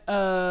 and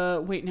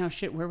wait, now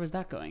shit, where was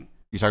that going?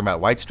 You're talking about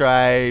White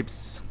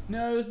Stripes.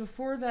 No, it was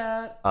before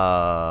that.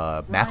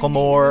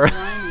 Macklemore. Rhyming,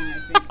 I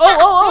think.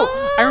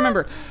 Oh! I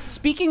remember.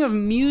 Speaking of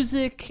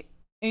music,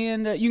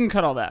 and you can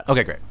cut all that.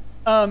 Okay, great.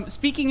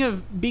 Speaking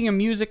of being a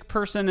music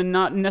person and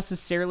not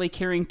necessarily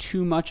caring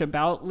too much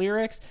about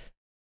lyrics,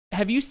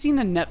 have you seen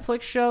the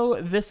Netflix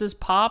show This Is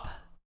Pop?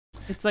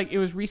 It's like, it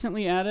was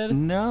recently added.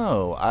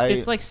 No,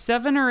 It's like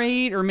 7 or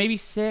 8 or maybe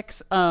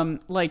 6,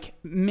 like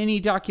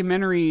mini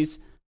documentaries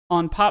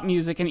on pop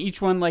music, and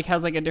each one like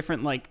has like a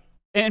different like.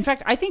 In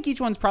fact, I think each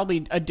one's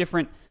probably a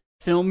different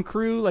film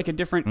crew, like a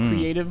different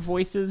creative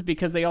voices,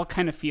 because they all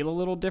kind of feel a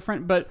little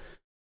different. But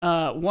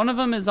one of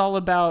them is all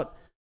about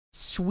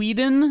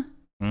Sweden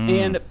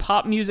and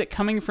pop music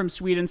coming from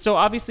Sweden. So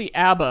obviously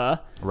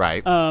ABBA,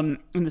 right? In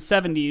the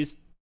 70s,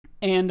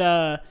 and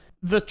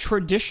the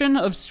tradition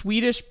of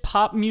Swedish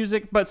pop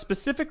music, but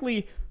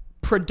specifically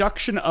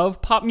production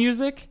of pop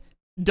music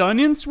done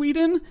in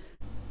Sweden,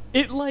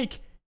 it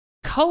like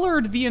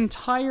colored the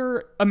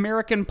entire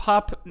American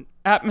pop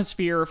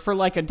atmosphere for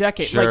like a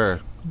decade. Sure.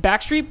 Like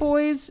Backstreet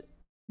Boys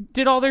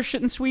did all their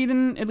shit in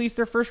Sweden, at least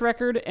their first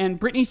record, and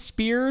Britney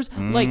Spears.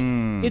 Like,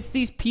 it's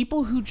these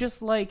people who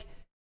just like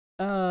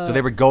so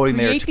they were going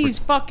there to these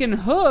fucking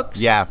hooks.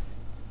 Yeah.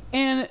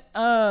 And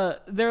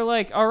they're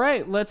like, all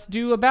right, let's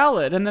do a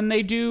ballad. And then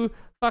they do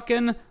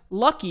fucking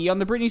Lucky on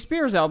the Britney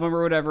Spears album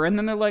or whatever. And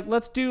then they're like,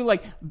 let's do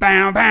like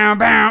bow, bow,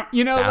 bow.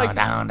 You know, down, like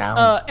down,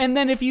 down. And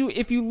then if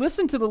you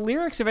listen to the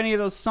lyrics of any of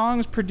those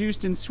songs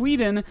produced in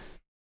Sweden,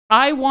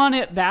 I want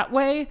it that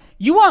way.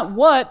 You want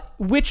what?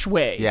 Which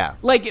way? Yeah.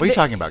 Like, what are you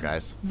talking about,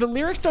 guys? The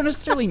lyrics don't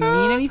necessarily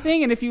mean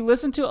anything. And if you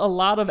listen to a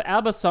lot of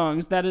ABBA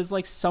songs, that is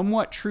like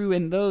somewhat true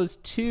in those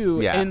too.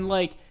 Yeah. And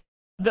like,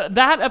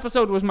 that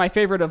episode was my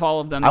favorite of all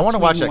of them. I want to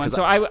watch that one.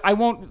 So I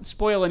won't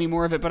spoil any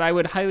more of it, but I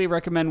would highly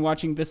recommend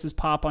watching This Is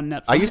Pop on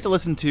Netflix. I used to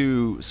listen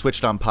to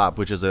Switched on Pop,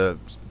 which is a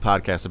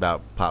podcast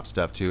about pop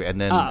stuff too, and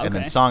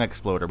then Song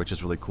Exploder, which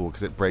is really cool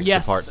because it breaks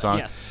apart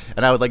songs. Yes.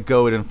 And I would like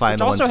go in and find which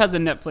the also ones. Has a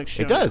Netflix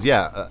show. It does,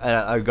 yeah.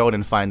 I would go in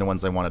and find the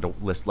ones I wanted to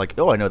list. Like,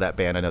 oh, I know that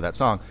band, I know that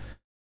song.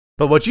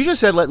 But what you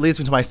just said leads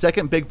me to my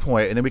second big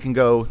point, and then we can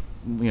go,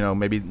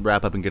 maybe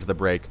wrap up and get to the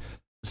break.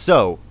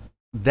 So,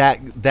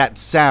 that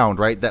sound,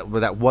 right?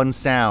 That one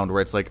sound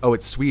where it's like, oh,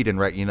 it's Sweden,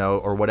 right?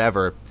 Or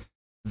whatever.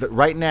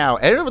 Right now,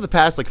 and over the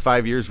past like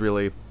 5 years,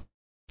 really,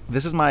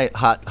 this is my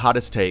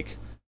hottest take,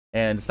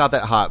 and it's not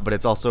that hot, but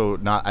it's also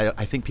not.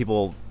 I think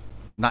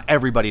not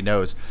everybody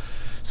knows.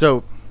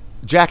 So,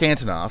 Jack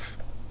Antonoff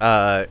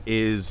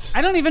is.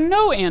 I don't even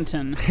know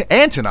Anton.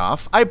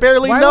 Antonoff? I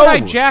barely know. know. Why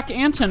would I Jack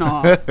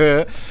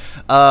Antonoff?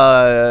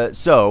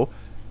 So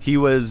he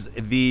was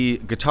the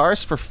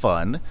guitarist for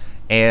Fun,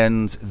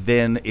 and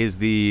then is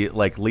the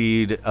like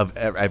lead of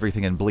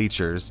everything in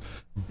Bleachers.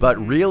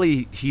 But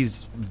really,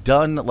 he's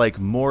done like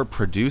more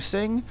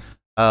producing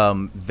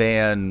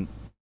than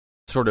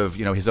sort of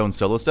his own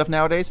solo stuff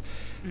nowadays,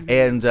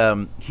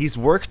 and he's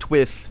worked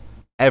with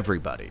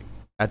everybody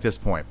at this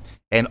point,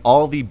 and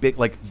all the big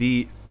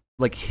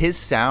like his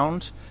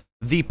sound,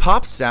 the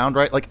pop sound,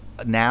 right? Like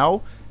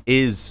now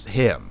is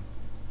him,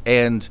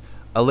 and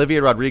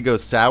Olivia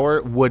Rodrigo's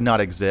Sour would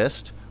not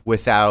exist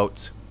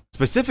without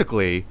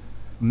specifically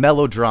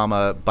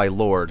Melodrama by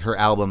Lorde, her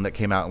album that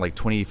came out in like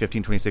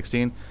 2015,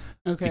 2016.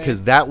 Okay.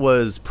 Because that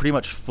was pretty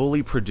much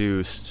fully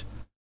produced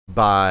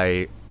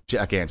by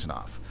Jack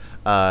Antonoff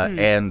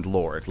and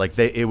Lorde. Like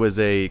it was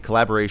a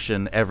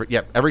collaboration.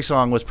 Every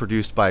song was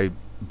produced by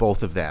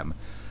both of them.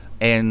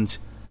 And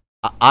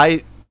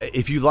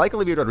if you like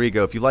Olivia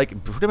Rodrigo, if you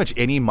like pretty much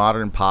any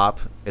modern pop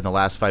in the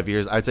last 5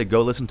 years, I'd say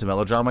go listen to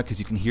Melodrama, because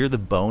you can hear the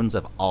bones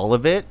of all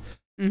of it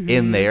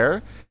in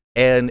there.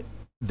 And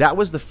that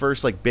was the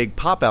first like big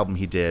pop album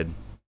he did.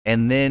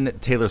 And then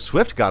Taylor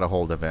Swift got a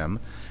hold of him.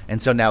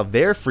 And so now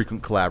they're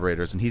frequent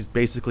collaborators, and he's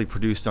basically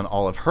produced on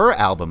all of her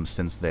albums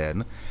since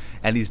then.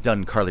 And he's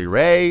done Carly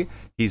Rae.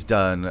 He's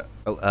done,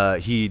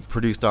 he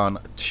produced on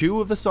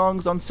 2 of the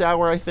songs on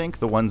Sour, I think,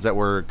 the ones that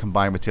were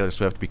combined with Taylor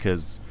Swift,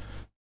 because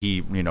he,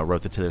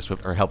 wrote the Taylor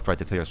Swift, or helped write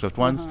the Taylor Swift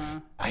ones.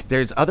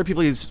 There's other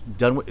people he's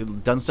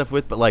done stuff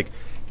with, but like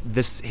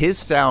his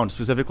sound,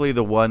 specifically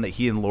the one that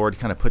he and Lorde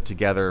kind of put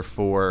together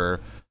for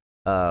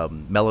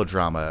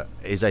Melodrama,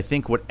 is I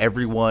think what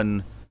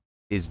everyone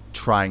is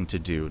trying to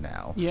do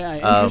now. Yeah,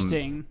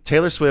 interesting.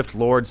 Taylor Swift,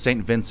 Lorde,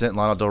 St. Vincent,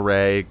 Lana Del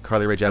Rey,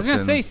 Carly Rae Jepsen. I was going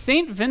to say,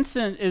 St.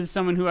 Vincent is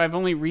someone who I've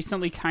only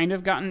recently kind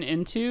of gotten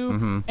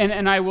into.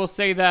 And I will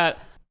say that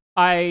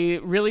I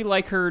really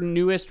like her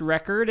newest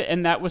record,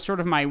 and that was sort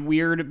of my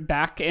weird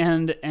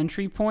back-end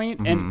entry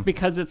point. And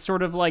because it's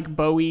sort of like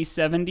Bowie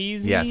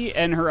 70s-y,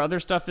 and her other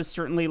stuff is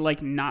certainly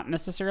like not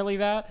necessarily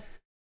that.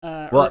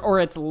 Or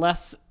it's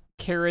less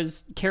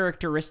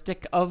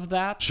characteristic of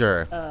that.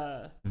 Sure.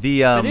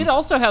 But it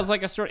also has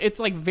like it's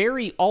like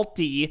very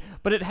alty,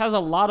 but it has a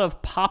lot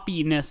of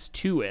poppiness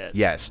to it.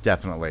 Yes,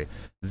 definitely.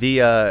 He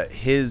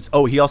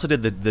also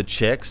did the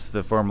Chicks,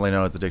 the formerly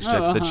known as the Chicks.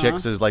 The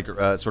Chicks is like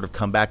sort of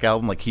comeback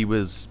album. Like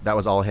that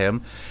was all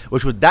him,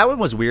 that one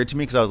was weird to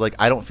me, because I was like,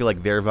 I don't feel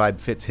like their vibe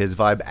fits his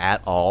vibe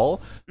at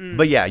all.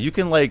 But yeah, you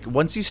can like,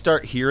 once you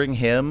start hearing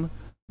him,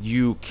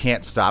 you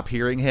can't stop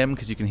hearing him,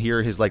 because you can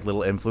hear his like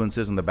little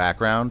influences in the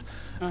background.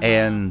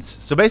 And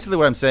so basically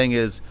what I'm saying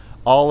is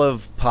all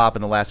of pop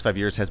in the last 5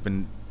 years has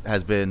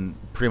been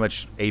pretty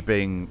much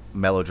aping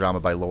Melodrama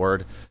by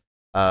Lorde,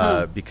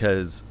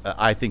 because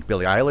I think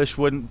Billie Eilish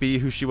wouldn't be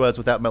who she was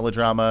without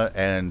Melodrama,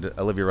 and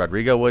Olivia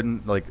Rodrigo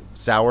wouldn't, like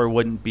Sour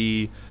wouldn't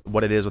be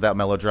what it is without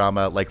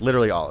Melodrama, like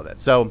literally all of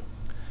it. So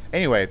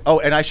anyway,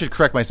 and I should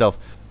correct myself,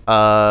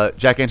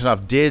 Jack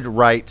Antonoff did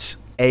write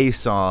a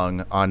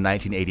song on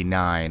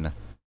 1989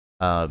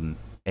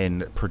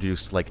 and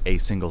produced like a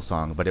single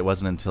song, but it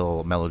wasn't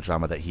until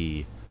Melodrama that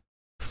he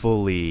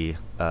fully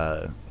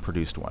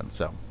produced one.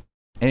 So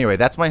anyway,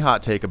 that's my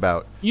hot take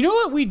about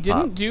what we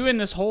didn't do in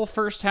this whole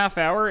first half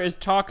hour is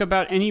talk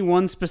about any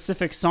one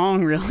specific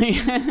song, really,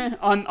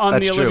 on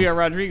the Olivia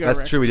Rodrigo record.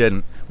 That's true, we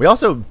didn't. We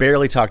also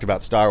barely talked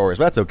about Star Wars,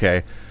 but that's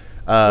okay.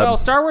 Well,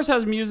 Star Wars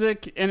has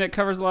music, and it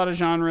covers a lot of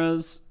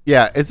genres.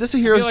 Yeah, is this a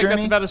hero's journey?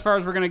 That's about as far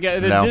as we're gonna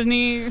get. No.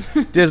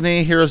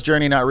 Disney hero's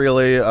journey, not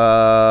really.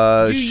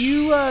 Do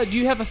you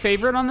have a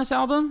favorite on this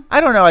album? I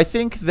don't know. I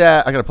think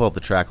that I gotta pull up the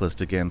track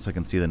list again so I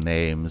can see the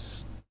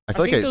names. I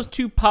think those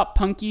 2 pop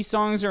punky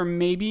songs are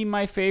maybe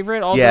my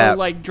favorite. Although,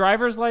 like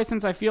Driver's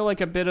License, I feel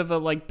like a bit of a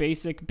like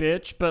basic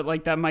bitch, but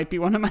like that might be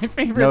one of my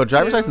favorites. No,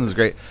 Driver's License is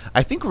great.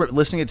 I think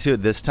listening to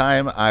it this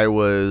time, I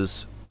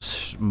was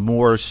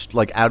more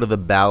like out of the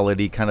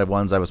ballady kind of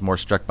ones. I was more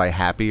struck by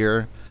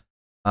Happier.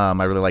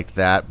 I really liked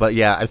that. But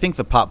yeah, I think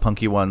the pop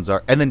punky ones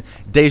are, and then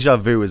Deja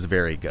Vu is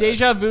very good.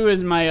 Deja Vu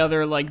is my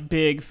other like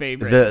big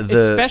favorite.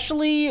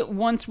 Especially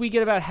once we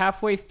get about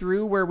halfway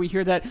through where we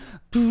hear that.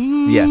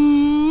 Yes.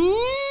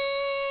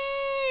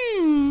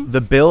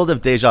 The build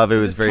of Deja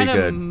Vu is very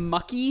good.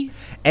 Mucky.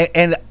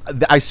 And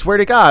I swear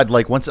to God,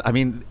 like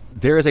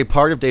there is a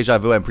part of Deja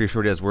Vu, I'm pretty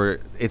sure it is, where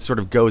it sort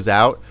of goes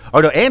out. Oh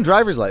no, and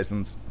Driver's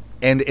License.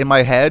 And in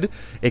my head,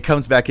 it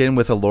comes back in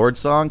with a Lorde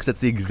song, because it's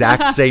the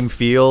exact same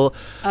feel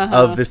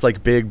of this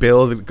like big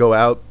build go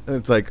out. And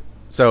it's like,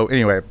 so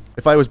anyway,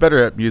 if I was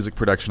better at music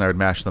production, I would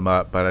mash them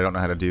up, but I don't know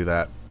how to do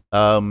that.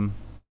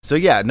 So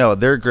yeah, no,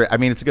 they're great. I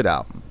mean, it's a good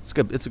album.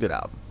 It's a good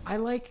album. I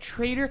like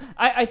Traitor.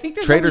 I think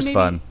there's Traitor's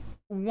fun.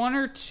 one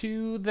or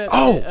two that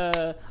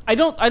Oh! I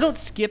don't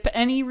skip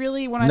any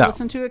really when I No.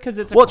 listen to it because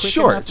it's a Well, it's quick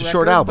short. enough It's a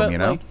short record, album, but, you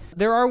know? like,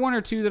 there are one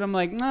or two that I'm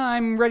like, nah,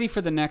 I'm ready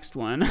for the next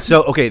one.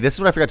 So, okay, this is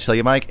what I forgot to tell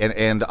you, Mike,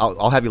 and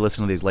I'll have you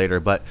listen to these later.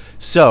 But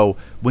so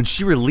when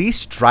she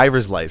released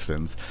Driver's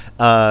License,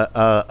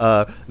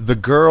 the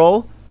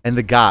girl and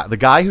the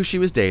guy who she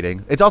was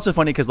dating. It's also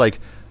funny because like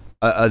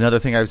another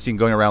thing I've seen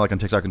going around like on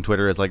TikTok and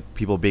Twitter is like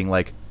people being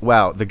like,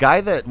 "Wow, the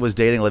guy that was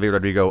dating Olivia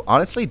Rodrigo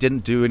honestly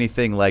didn't do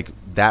anything like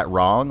that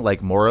wrong,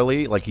 like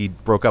morally. Like he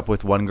broke up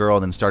with one girl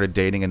and then started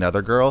dating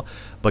another girl,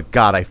 but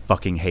God, I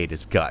fucking hate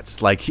his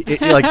guts. Like,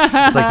 it's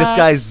like this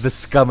guy's the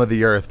scum of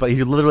the earth. But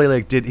he literally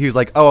like he was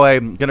like, oh,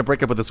 I'm gonna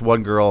break up with this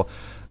one girl."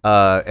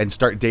 And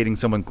start dating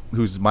someone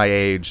who's my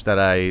age that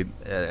I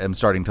am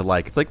starting to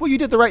like. It's like, well, you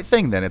did the right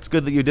thing then. It's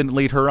good that you didn't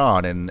lead her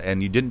on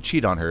and you didn't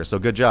cheat on her. So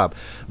good job.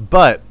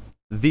 But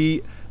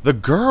the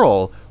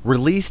girl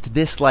released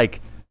this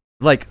like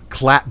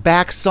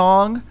clapback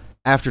song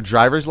after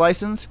Driver's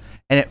License,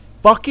 and it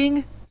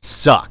fucking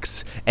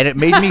sucks. And it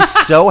made me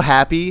so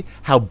happy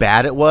how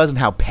bad it was and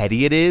how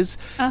petty it is.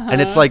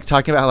 And it's like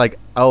talking about like,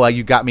 oh,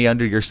 you got me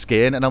under your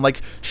skin. And I'm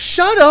like,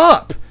 shut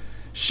up.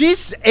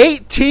 She's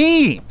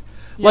 18.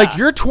 Like,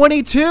 you're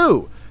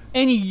 22.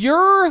 And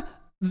you're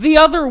the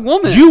other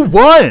woman. You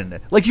won.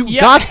 Like, you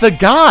got the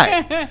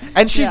guy.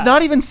 And she's Yeah.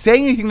 not even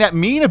saying anything that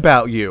mean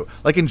about you.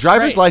 Like, in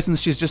Driver's Right.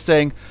 License, she's just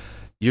saying,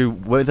 you're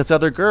with this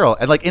other girl.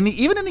 And, like,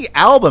 even in the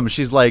album,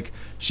 she's like,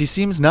 she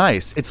seems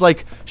nice. It's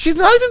like, she's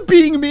not even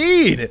being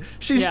mean.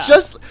 She's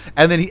just...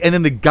 And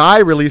then the guy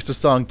released a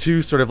song,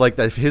 too, sort of like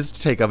his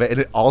take of it. And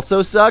it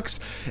also sucks.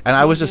 And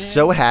I was just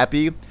so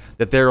happy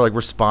that their like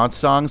response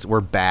songs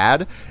were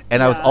bad,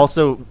 and I was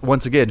also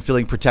once again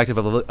feeling protective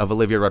of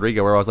Olivia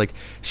Rodrigo, where I was like,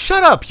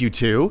 "Shut up, you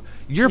two!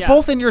 You're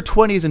both in your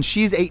 20s, and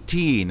she's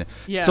 18.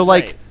 So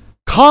like,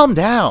 calm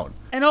down."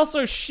 And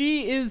also,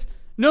 she is,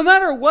 no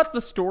matter what the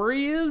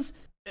story is,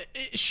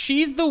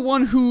 she's the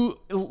one who,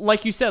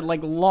 like you said, like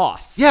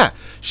lost. Yeah,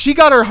 she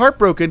got her heart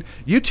broken.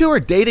 You two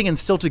are dating and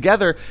still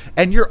together,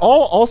 and you're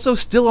all also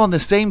still on the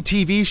same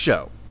TV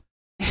show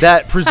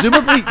that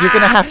presumably you're going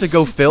to have to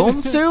go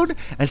film soon,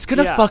 and it's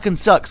going to fucking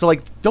suck. So,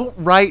 like, don't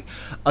write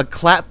a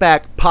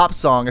clapback pop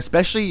song,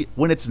 especially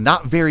when it's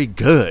not very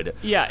good.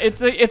 Yeah,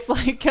 it's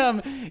like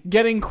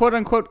getting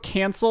quote-unquote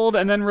canceled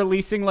and then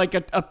releasing, like,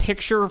 a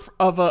picture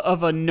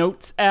of a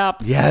notes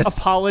app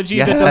apology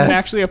that doesn't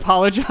actually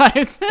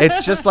apologize.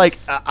 It's just like,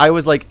 I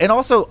was like, and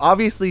also,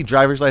 obviously,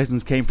 Driver's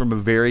License came from a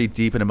very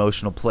deep and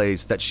emotional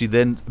place that she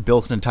then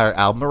built an entire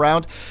album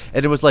around,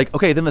 and it was like,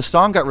 okay, then the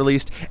song got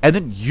released, and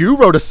then you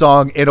wrote a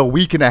song in a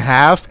week and a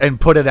half and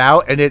put it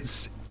out, and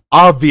it's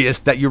obvious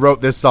that you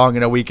wrote this song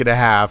in a week and a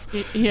half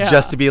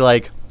just to be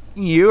like,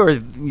 you're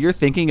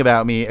thinking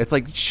about me. It's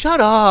like, shut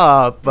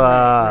up.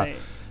 Right.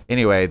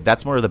 Anyway,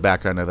 that's more of the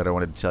background that I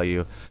wanted to tell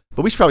you,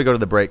 but we should probably go to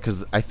the break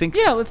because I think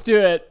let's do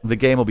it. the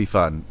game will be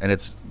fun, and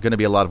it's going to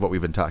be a lot of what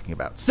we've been talking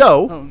about.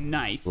 So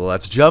nice.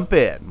 Let's jump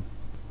in.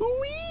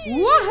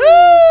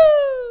 Woohoo!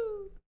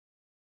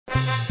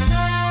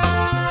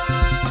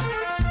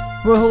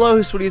 Well,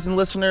 hello, sweeties and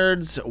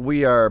listeners.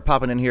 We are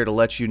popping in here to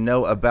let you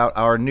know about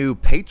our new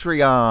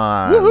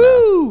Patreon.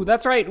 Woohoo!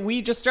 That's right.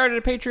 We just started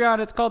a Patreon.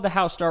 It's called the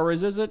How Star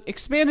Wars Is It?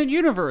 Expanded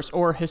Universe,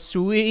 or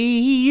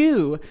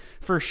HSUU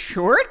for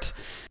short.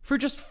 For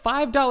just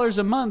 $5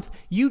 a month,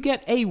 you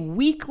get a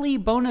weekly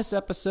bonus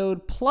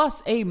episode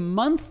plus a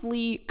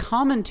monthly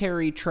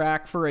commentary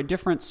track for a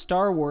different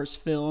Star Wars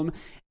film,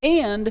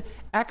 and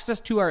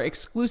access to our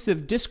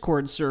exclusive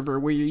Discord server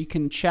where you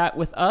can chat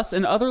with us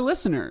and other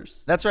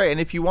listeners. That's right. And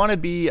if you want to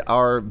be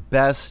our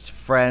best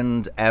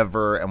friend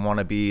ever and want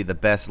to be the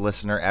best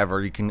listener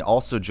ever, you can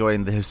also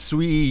join the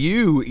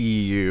HSUU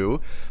EU,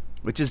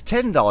 which is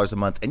 $10 a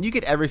month, and you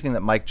get everything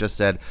that Mike just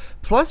said.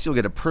 Plus, you'll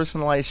get a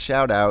personalized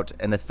shout-out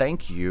and a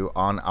thank you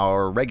on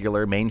our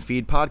regular main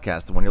feed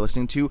podcast, the one you're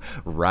listening to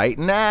right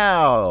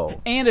now.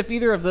 And if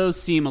either of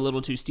those seem a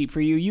little too steep for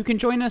you, you can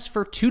join us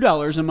for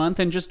 $2 a month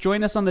and just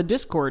join us on the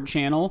Discord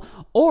channel,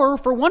 or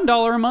for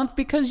 $1 a month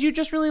because you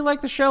just really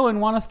like the show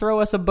and want to throw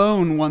us a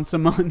bone once a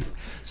month.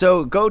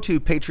 So go to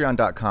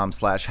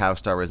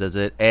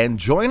patreon.com/HowStarWarsIsIt and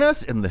join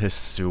us in the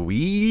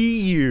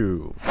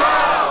HSUU.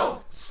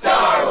 How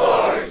Star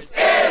Wars is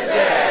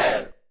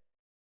it?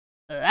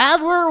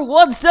 And we're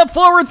one step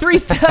forward, three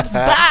steps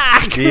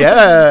back.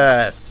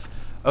 Yes.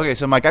 Okay,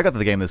 so Mike, I got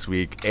the game this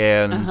week,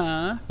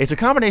 and it's a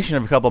combination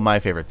of a couple of my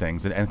favorite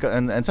things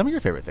and some of your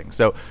favorite things.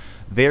 So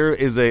there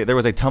was a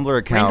Tumblr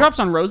account. Raindrops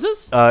on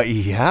Roses?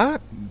 Yeah,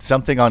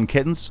 something on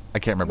kittens. I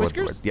can't remember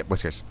Whiskers? what the word. Yeah,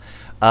 Whiskers.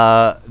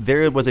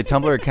 There was a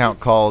Tumblr account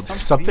called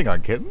something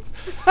on kittens.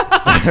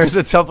 There's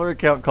a Tumblr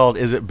account called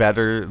 "Is It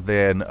Better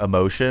Than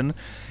Emotion?"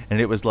 And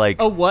it was like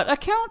A what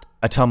account?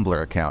 a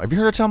Tumblr account. Have you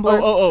heard of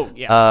Tumblr? Oh,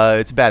 yeah.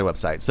 It's a bad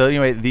website. So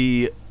anyway,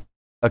 the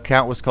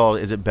account was called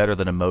 "Is It Better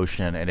Than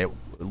Emotion?" and it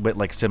went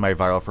like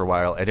semi-viral for a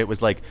while. And it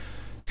was like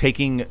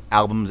taking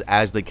albums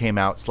as they came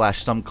out /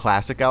 some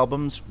classic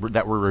albums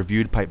that were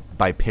reviewed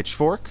by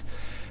Pitchfork,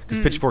 because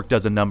Pitchfork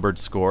does a numbered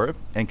score,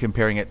 and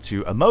comparing it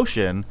to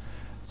Emotion,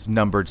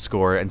 numbered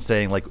score and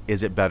saying like,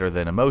 is it better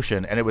than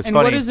Emotion? And it was and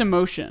funny. What is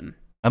Emotion?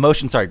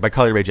 Emotion, sorry, by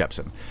Carly Rae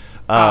Jepsen.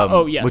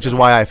 Yes. Which is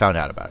why I found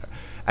out about it.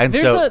 And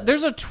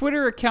there's a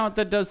Twitter account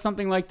that does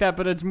something like that,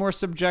 but it's more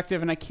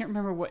subjective, and I can't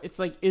remember what it's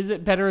like. Is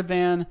it better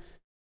than?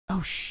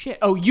 Oh shit!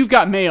 Oh, You've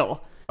Got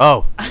Mail.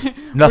 Oh,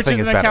 nothing which is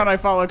an better. account I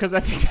follow because I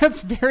think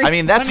that's very. I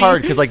mean, that's funny.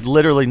 hard because like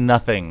literally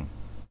nothing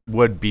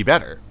would be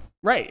better.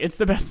 Right, it's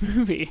the best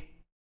movie.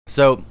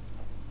 So,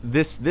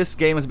 this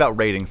game is about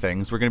rating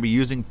things. We're going to be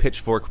using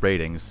Pitchfork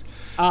ratings.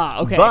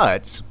 Okay.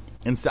 But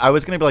I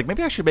was going to be like,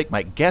 maybe I should make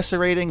my guess a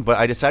rating, but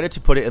I decided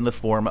to put it in the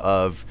form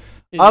of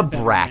a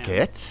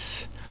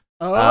bracket.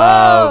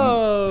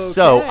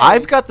 So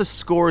I've got the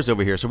scores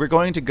over here. So we're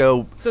going to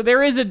go. So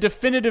there is a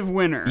definitive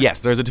winner. Yes,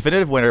 there's a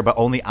definitive winner, but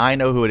only I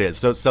know who it is.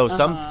 So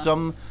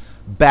some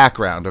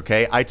background.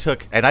 Okay,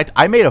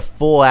 I made a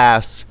full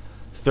ass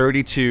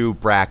 32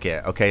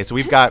 bracket. Okay, so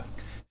we've got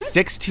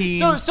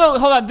 16. So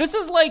hold on. This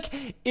is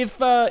like if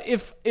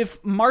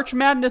March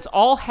Madness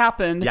all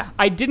happened. Yeah.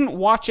 I didn't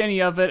watch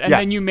any of it, and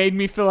then you made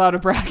me fill out a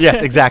bracket.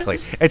 Yes, exactly.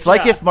 It's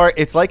like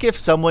it's like if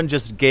someone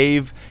just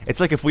gave. It's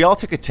like if we all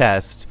took a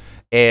test.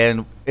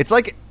 And it's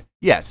like,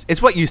 yes,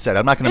 it's what you said.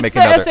 I'm not going to make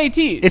another. It's the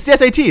SATs. It's the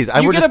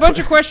SATs. You get a bunch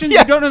of questions,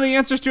 you don't know the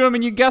answers to them,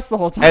 and you guess the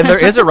whole time. And there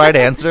is a right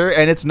answer,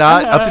 and it's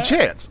not up to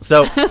chance.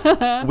 So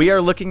we are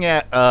looking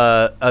at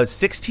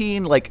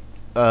 16 like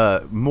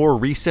more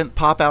recent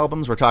pop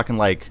albums. We're talking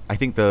like I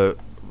think did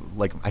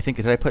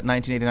I put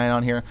 1989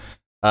 on here?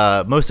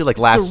 Mostly like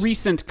the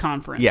recent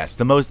conference. Yes,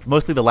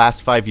 mostly the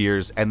last 5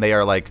 years, and they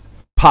are like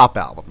pop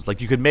albums. Like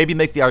you could maybe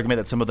make the argument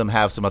that some of them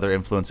have some other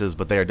influences,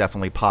 but they are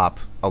definitely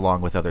pop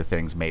along with other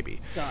things maybe.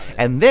 Got it.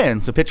 And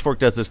then so Pitchfork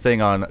does this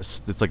thing on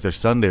it's like their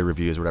Sunday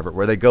reviews or whatever,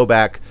 where they go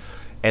back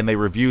and they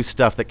review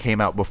stuff that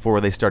came out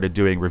before they started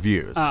doing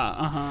reviews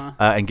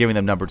and giving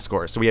them numbered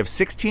scores. So we have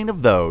 16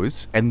 of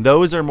those, and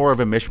those are more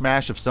of a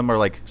mishmash of some are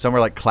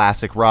like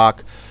classic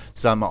rock,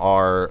 some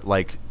are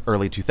like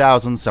early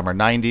 2000s, some are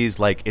 90s.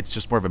 Like it's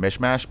just more of a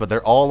mishmash, but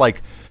they're all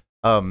like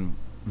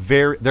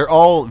they're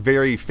all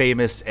very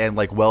famous and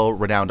like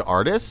well-renowned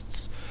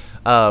artists.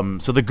 So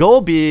the goal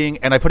being,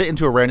 and I put it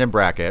into a random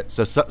bracket,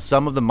 so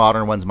some of the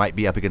modern ones might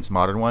be up against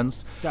modern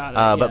ones. Got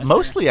it. But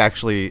mostly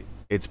actually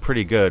it's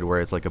pretty good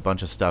where it's like a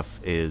bunch of stuff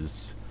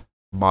is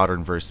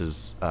modern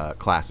versus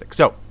classic.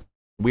 So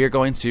we are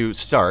going to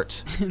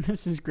start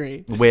this is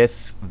great.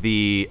 With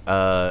the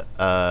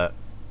and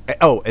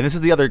this is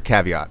the other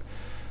caveat.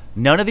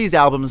 None of these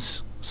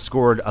albums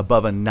scored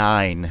above a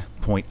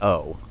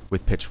 9.0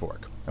 with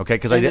Pitchfork. Okay,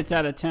 because it's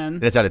out of 10.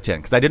 It's out of 10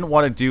 because I didn't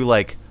want to do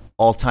like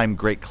all-time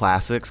great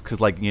classics because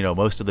like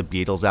most of the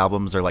Beatles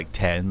albums are like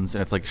 10s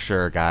and it's like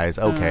sure guys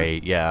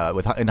okay yeah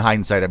in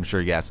hindsight I'm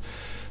sure yes.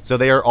 So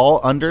they are all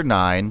under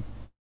 9,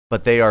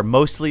 but they are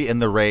mostly in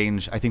the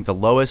range. I think the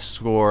lowest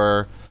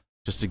score,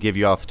 just to give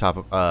you off the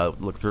top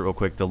of look through it real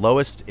quick, the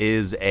lowest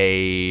is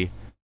I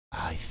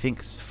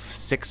think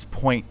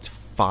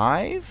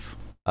 6.5.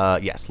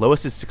 Yes,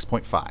 lowest is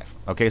 6.5.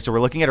 Okay, so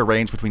we're looking at a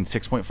range between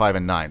 6.5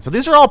 and 9. So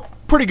these are all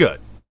pretty good.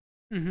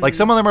 Mm-hmm. Like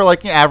some of them are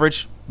like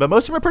average, but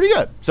most of them are pretty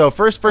good. So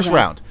first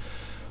round,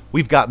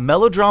 we've got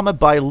Melodrama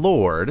by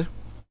Lorde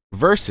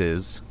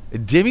versus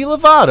Demi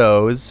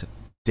Lovato's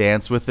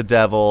Dance with the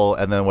Devil,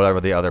 and then whatever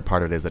the other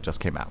part it is that just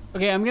came out.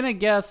 Okay, I'm gonna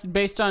guess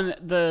based on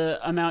the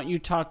amount you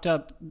talked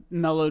up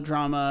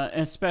Melodrama,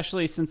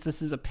 especially since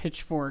this is a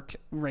Pitchfork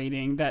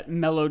rating, that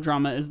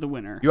Melodrama is the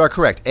winner. You are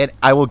correct, and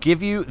I will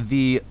give you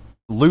the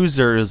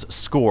loser's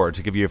score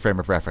to give you a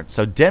frame of reference.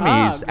 So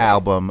Demi's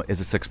album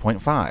is a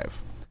 6.5.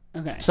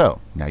 Okay. So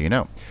now you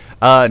know.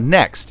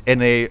 Next,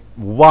 in a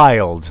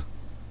wild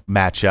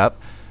matchup,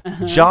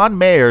 John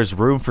Mayer's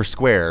Room for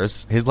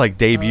Squares, his like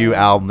debut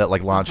album that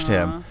like launched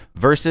him,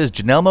 versus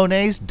Janelle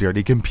Monáe's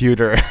Dirty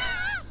Computer.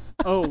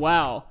 Oh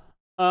wow.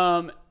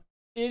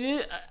 It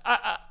is.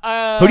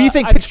 Who do you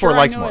think Pitchfork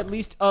likes more? more? At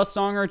least a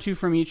song or two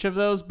from each of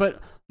those, but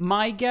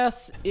my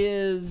guess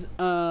is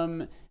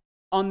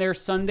on their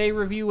Sunday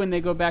review, when they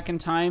go back in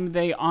time,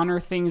 they honor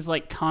things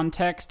like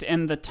context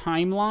and the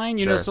timeline.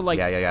 You know, so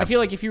like I feel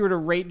like if you were to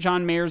rate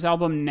John Mayer's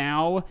album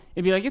now,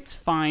 it'd be like it's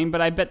fine,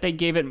 but I bet they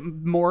gave it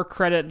more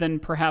credit than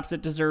perhaps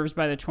it deserves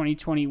by the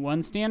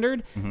 2021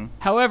 standard. Mm-hmm.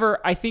 However,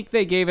 I think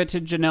they gave it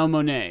to Janelle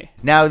Monáe.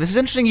 Now, this is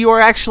interesting. You are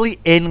actually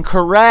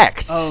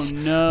incorrect. Oh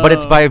no! But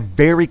it's by a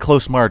very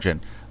close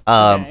margin.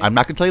 I'm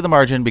not going to tell you the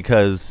margin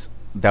because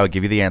that would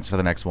give you the answer for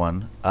the next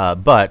one.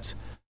 But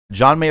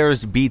John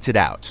Mayer's beats it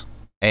out.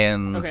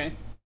 And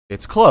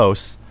it's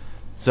close.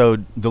 So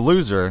the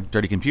loser,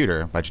 Dirty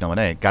Computer by Janelle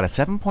Monáe, got a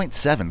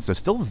 7.7, so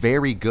still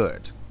very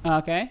good.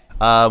 Okay.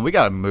 We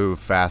got to move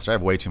faster. I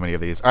have way too many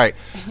of these. All right.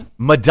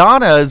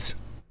 Madonna's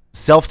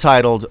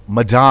self-titled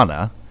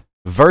Madonna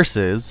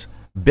versus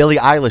Billie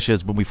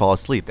Eilish's When We Fall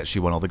Asleep that she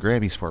won all the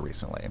Grammys for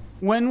recently.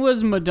 When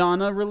was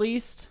Madonna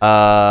released?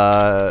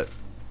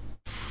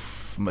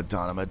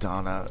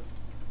 Madonna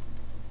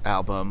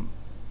album.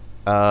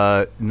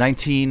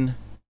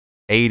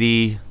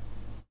 1980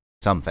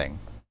 something.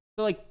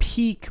 So like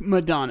peak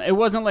Madonna. It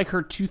wasn't like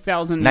her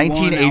 2001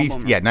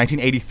 album. Yeah,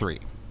 1983.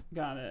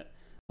 Got it.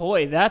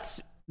 Boy,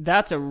 that's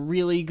That's a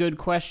really good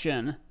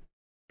question.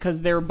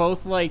 Because they're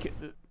both like...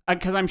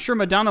 Because I'm sure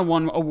Madonna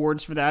won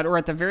awards for that, or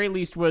at the very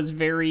least was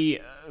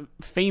very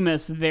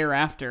famous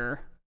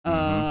thereafter.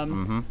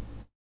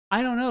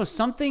 I don't know.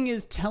 Something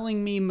is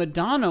telling me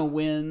Madonna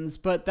wins,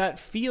 but that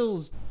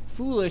feels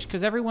foolish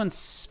because everyone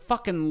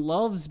fucking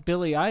loves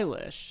Billie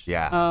Eilish.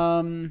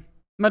 Yeah.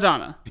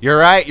 Madonna. You're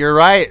right.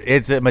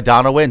 It's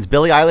Madonna wins.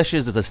 Billie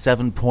Eilish's is a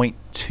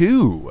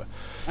 7.2.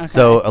 Okay.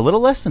 So a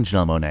little less than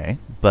Janelle Monáe,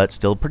 but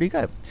still pretty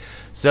good.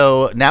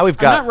 So now we've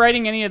got... I'm not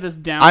writing any of this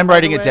down. I'm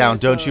writing it down.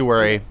 Don't you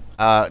worry.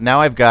 Now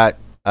I've got...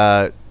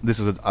 this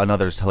is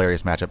another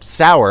hilarious matchup.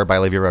 Sour by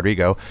Olivia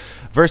Rodrigo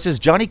versus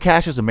Johnny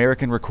Cash's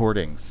American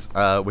Recordings,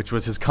 which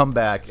was his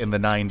comeback in the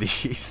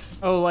 90s.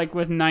 Oh, like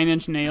with 9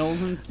 Inch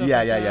Nails and stuff?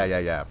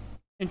 Yeah.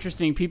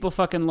 Interesting. People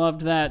fucking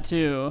loved that,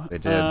 too. They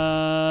did.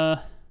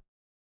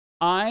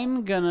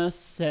 I'm gonna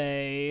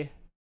say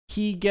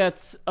he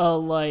gets a,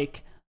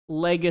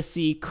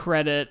 legacy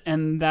credit,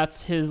 and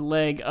that's his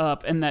leg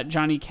up, and that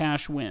Johnny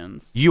Cash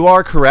wins. You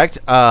are correct.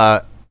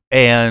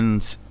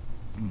 And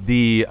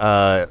the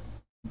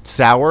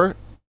Sour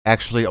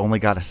actually only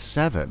got a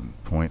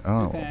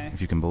 7.0,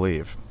 if you can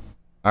believe.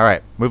 All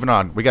right, moving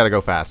on. We got to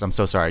go fast. I'm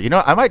so sorry. You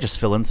know, I might just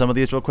fill in some of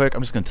these real quick.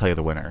 I'm just going to tell you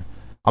the winner.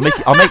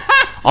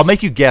 I'll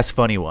make you guess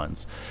funny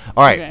ones.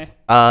 All right. Okay.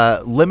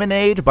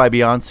 Lemonade by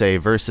Beyonce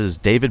versus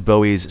David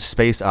Bowie's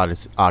Space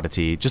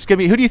Oddity. Just give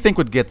me, who do you think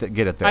would get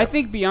it there? I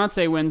think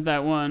Beyonce wins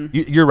that one.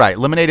 You're right.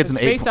 Lemonade is an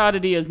 8. Space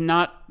Oddity is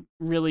not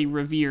really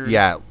revered.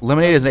 Yeah,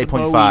 Lemonade is an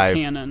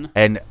 8.5,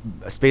 and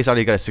Space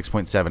Oddity got a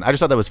 6.7. I just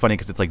thought that was funny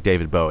because it's like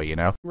David Bowie, you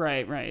know?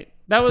 Right.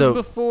 That was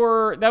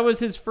before. That was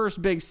his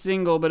first big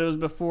single, but it was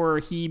before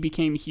he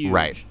became huge.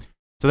 Right.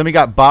 So then we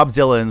got Bob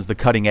Dylan's The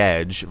Cutting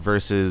Edge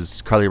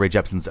versus Carly Rae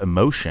Jepsen's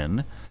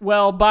Emotion.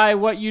 Well, by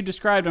what you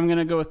described, I'm going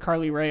to go with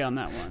Carly Rae on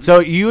that one. So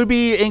you would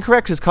be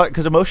incorrect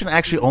because Emotion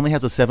actually only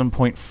has a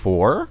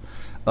 7.4.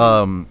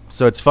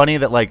 So it's funny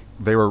that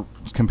they were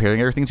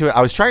comparing everything to it.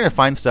 I was trying to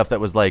find stuff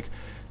that was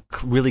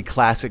really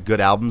classic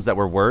good albums that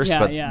were worse,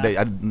 but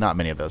not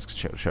many of those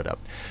showed up.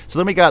 So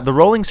then we got the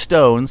Rolling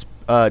Stones'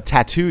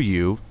 Tattoo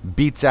You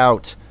beats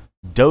out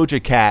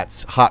Doja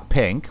Cat's Hot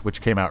Pink,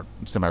 which came out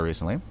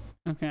semi-recently.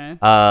 Okay.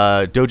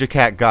 Doja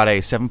Cat got a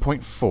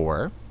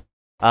 7.4.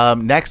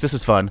 Next, this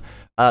is fun.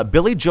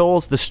 Billy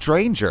Joel's The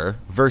Stranger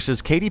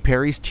versus Katy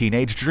Perry's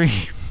Teenage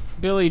Dream.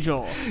 Billy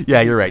Joel. Yeah,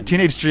 you're right.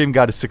 Teenage Dream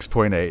got a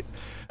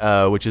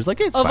 6.8, which is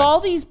it's of fine. All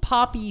these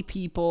poppy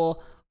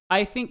people,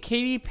 I think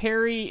Katy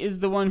Perry is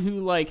the one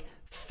who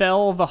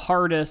fell the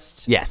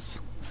hardest. Yes.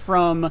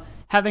 From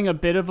having a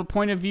bit of a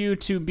point of view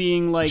to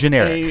being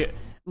generic.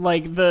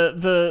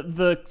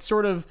 The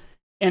sort of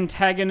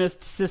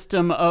antagonist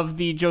system of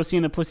the Josie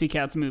and the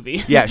Pussycats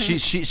movie. Yeah,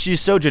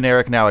 she's so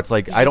generic now. It's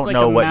I don't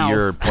know what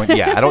your point.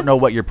 Yeah, I don't know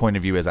what your point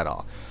of view is at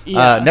all.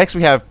 Yeah. Next,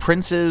 we have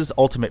Prince's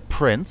Ultimate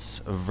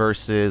Prince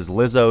versus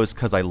Lizzo's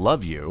 "Cause I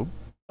Love You."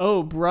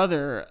 Oh,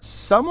 brother.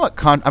 I'm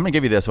gonna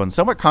give you this one.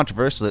 Somewhat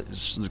controversially,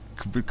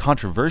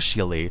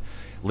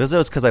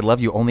 Lizzo's "Cause I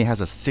Love You" only has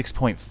a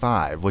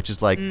 6.5, which is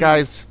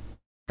guys,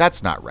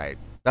 that's not right.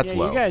 That's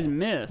low. You guys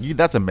missed.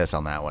 That's a miss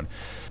on that one.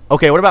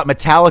 Okay, what about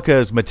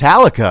Metallica's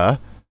Metallica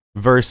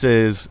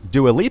versus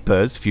Dua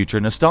Lipa's Future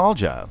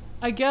Nostalgia?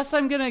 I guess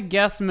I'm going to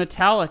guess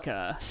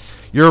Metallica.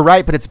 You're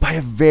right, but it's by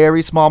a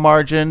very small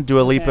margin. Dua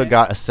Lipa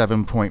got a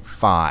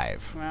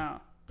 7.5.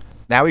 Wow.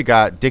 Now we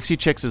got Dixie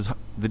Chicks'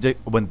 when they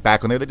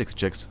were the Dixie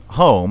Chicks,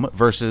 Home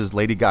versus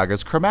Lady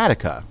Gaga's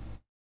Chromatica.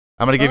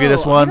 I'm going to give you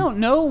this one. I don't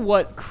know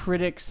what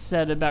critics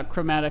said about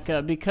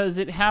Chromatica because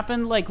it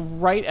happened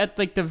right at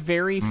the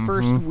very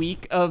first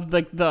week of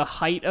the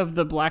height of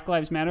the Black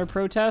Lives Matter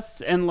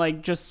protests and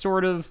just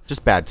sort of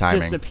just bad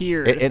timing.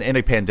 Disappeared. In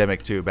a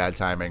pandemic too, bad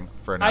timing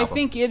for an album. I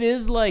think it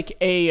is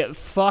a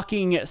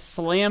fucking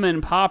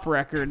slammin' pop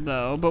record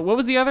though. But what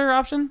was the other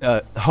option?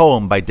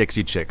 Home by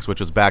Dixie Chicks, which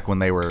was back when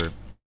they were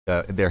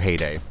their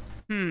heyday.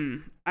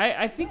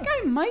 I think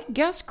I might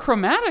guess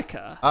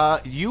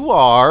Chromatica. You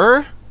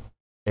are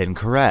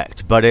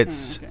incorrect, but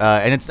it's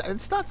and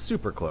it's not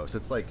super close.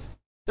 It's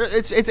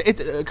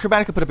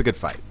Chromatica put up a good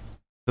fight.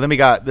 So then we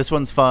got this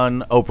one's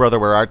fun. Oh Brother,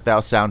 Where Art Thou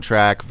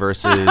soundtrack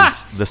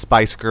versus the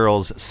Spice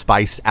Girls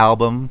Spice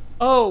album.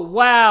 Oh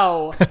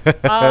wow,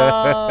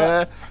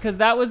 because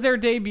that was their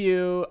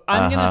debut.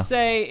 I'm gonna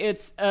say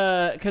it's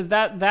because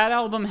that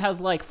album has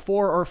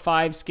 4 or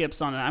 5 skips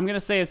on it. I'm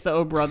gonna say it's the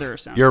Oh Brother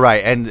soundtrack. You're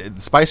right,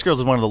 and Spice Girls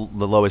is one of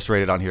the lowest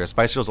rated on here.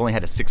 Spice Girls only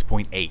had a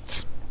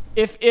 6.8.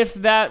 If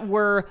that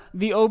were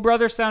the Oh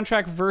Brother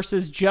soundtrack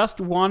versus just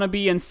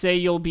Wannabe and Say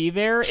You'll Be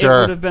There, sure,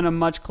 it would have been a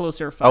much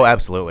closer fight. Oh,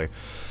 absolutely.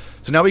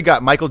 So now we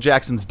got Michael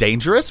Jackson's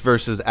Dangerous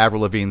versus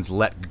Avril Lavigne's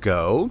Let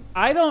Go.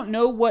 I don't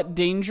know what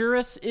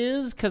Dangerous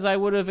is because I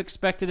would have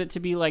expected it to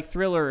be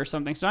Thriller or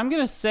something. So I'm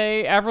going to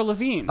say Avril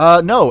Lavigne.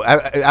 No,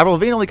 Avril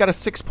Lavigne only got a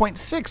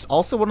 6.6,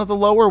 also one of the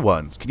lower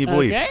ones. Can you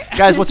believe? Okay.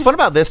 Guys, what's fun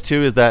about this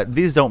too is that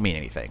these don't mean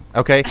anything,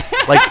 okay?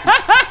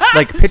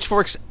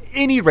 Pitchfork's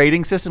any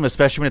rating system,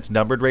 especially when it's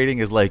numbered rating,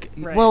 is right.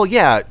 Well,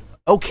 yeah,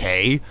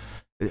 okay.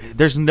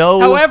 There's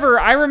no. However,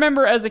 I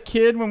remember as a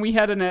kid when we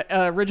had an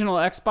original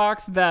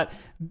Xbox that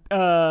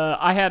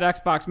I had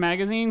Xbox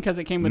Magazine because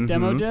it came with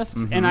demo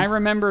discs, and I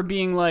remember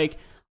being like,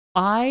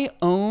 I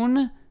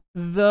own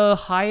the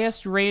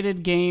highest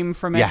rated game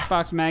from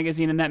Xbox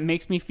Magazine, and that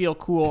makes me feel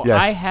cool.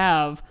 Yes. I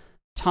have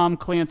Tom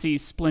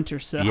Clancy's Splinter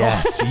Cell.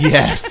 Yes.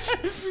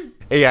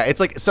 Yeah, it's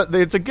like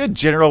it's a good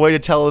general way to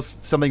tell if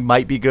something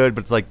might be good,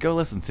 but it's like, go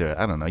listen to it.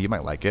 I don't know, you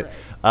might like it.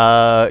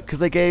 Because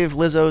they gave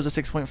Lizzo's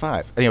a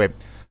 6.5. Anyway,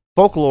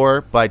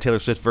 Folklore by Taylor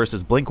Swift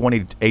versus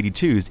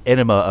Blink-182's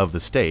Enema of the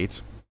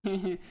State.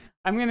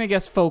 I'm going to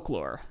guess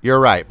Folklore. You're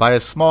right, by a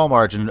small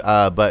margin,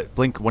 but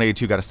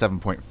Blink-182 got a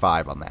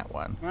 7.5 on that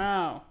one.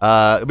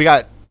 Wow. We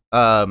got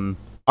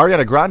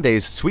Ariana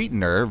Grande's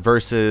Sweetener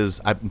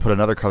versus, I put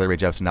another Carly Rae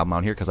Jepsen album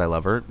on here because I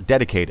love her,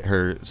 Dedicated,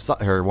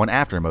 her one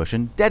after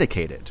Emotion,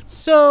 Dedicated.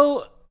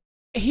 So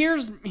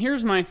here's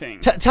my thing.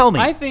 Tell me.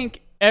 I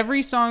think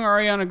every song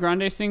Ariana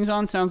Grande sings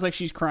on sounds like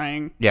she's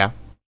crying. Yeah.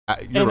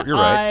 You're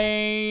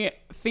right.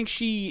 I think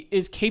she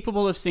is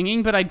capable of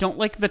singing, but I don't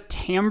like the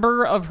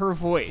timbre of her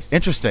voice.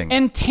 Interesting.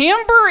 And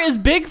timbre is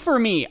big for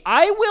me.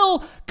 I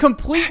will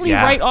completely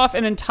write off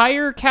an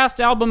entire cast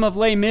album of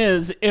Les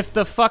Mis if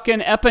the fucking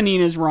eponine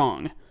is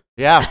wrong.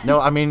 Yeah, no,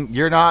 I mean,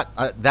 you're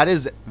not, that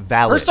is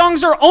valid. Her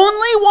songs are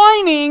only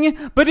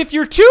whining, but if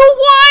you're too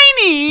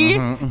whiny...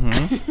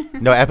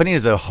 No, eponine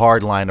is a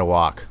hard line to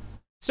walk.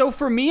 So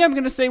for me, I'm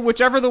going to say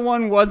whichever the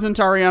one wasn't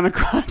Ariana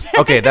Grande.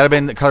 Okay, that would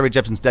have been Carly Rae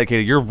Jepsen's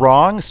Dedicated. You're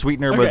wrong.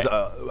 Sweetener was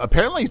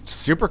apparently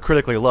super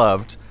critically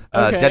loved.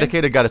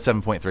 Dedicated got a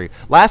 7.3.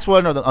 Last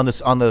one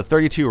on the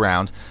 32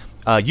 round,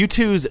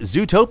 U2's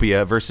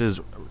Zootopia versus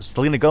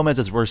Selena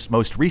Gomez's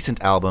most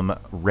recent album,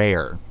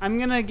 Rare. I'm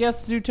going to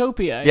guess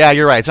Zootopia. Yeah,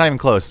 you're right. It's not even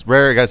close.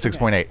 Rare got a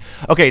 6.8.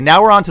 Okay,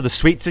 now we're on to the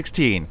Sweet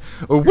 16.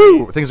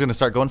 Woo! Things are going to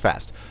start going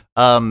fast.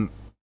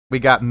 We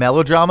got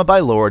Melodrama by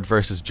Lorde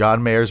versus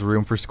John Mayer's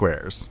Room for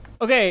Squares.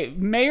 Okay,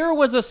 Mayer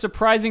was a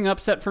surprising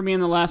upset for me in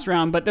the last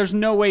round, but there's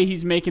no way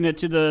he's making it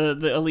to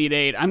the Elite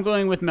Eight. I'm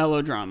going with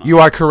Melodrama. You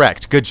are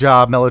correct. Good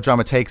job.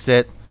 Melodrama takes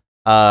it.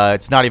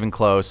 It's not even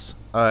close.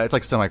 It's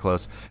like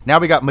semi-close. Now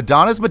we got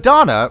Madonna's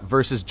Madonna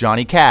versus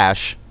Johnny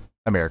Cash,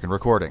 American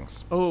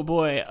Recordings. Oh,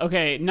 boy.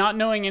 Okay, not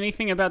knowing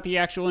anything about the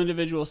actual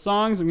individual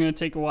songs, I'm going to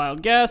take a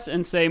wild guess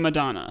and say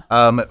Madonna.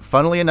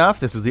 Funnily enough,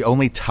 this is the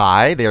only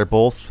tie. They are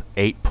both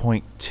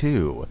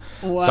 8.2.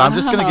 Wow. So I'm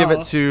just going to give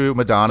it to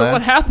Madonna. So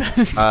what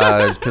happens?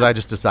 Because I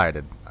just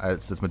decided.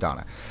 It's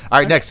Madonna. All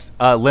right, next.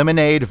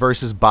 Lemonade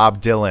versus Bob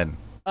Dylan.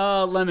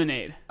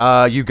 Lemonade.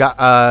 You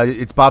got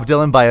it's Bob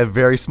Dylan by a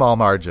very small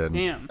margin.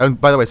 Damn.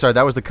 And by the way, sorry,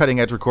 that was the cutting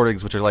edge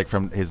recordings, which are like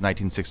from his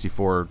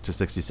 1964 to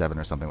 67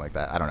 or something like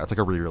that. I don't know. It's like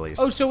a re-release.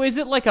 Oh, so is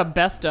it like a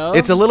best of?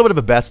 It's a little bit of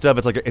a best of.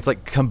 It's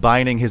like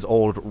combining his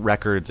old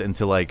records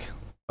into like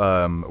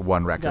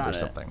one record or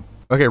something.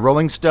 Okay,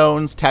 Rolling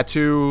Stones,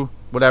 Tattoo,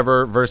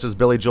 whatever versus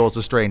Billy Joel's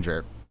A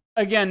Stranger.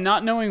 Again,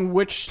 not knowing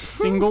which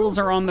singles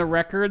are on the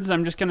records,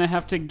 I'm just going to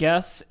have to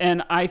guess.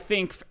 And I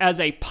think as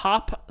a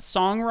pop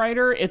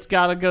songwriter, it's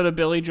got to go to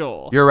Billy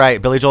Joel. You're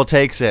right. Billy Joel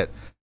takes it.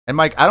 And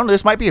Mike, I don't know,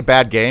 this might be a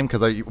bad game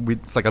because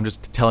it's like I'm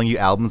just telling you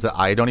albums that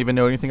I don't even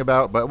know anything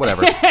about, but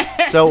whatever.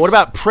 So what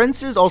about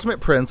Prince's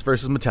Ultimate Prince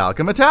versus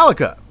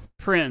Metallica?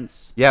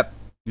 Prince. Yep,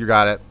 you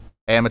got it.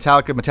 And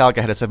Metallica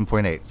had a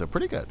 7.8, so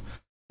pretty good.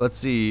 Let's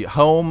see.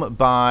 Home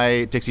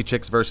by Dixie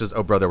Chicks versus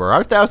Oh Brother, Where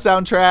Art Thou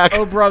soundtrack.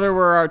 Oh Brother,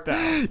 Where Art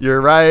Thou? You're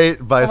right,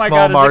 by a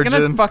small margin. Is it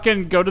going to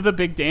fucking go to the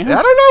big dance?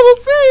 I don't know.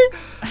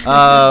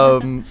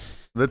 We'll see.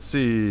 Let's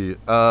see.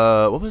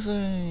 What was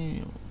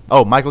I?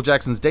 Oh, Michael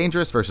Jackson's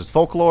Dangerous versus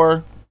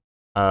Folklore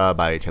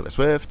by Taylor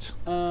Swift.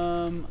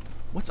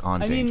 What's on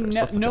Dangerous?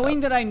 I mean,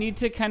 knowing that I need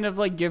to kind of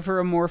like give her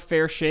a more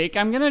fair shake,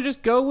 I'm going to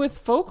just go with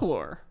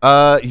Folklore.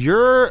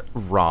 You're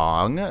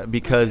wrong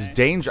because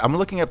I'm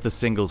looking up the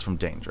singles from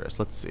Dangerous.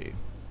 Let's see.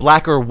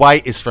 Black or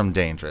White is from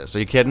Dangerous. Are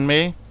you kidding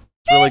me?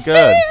 It's really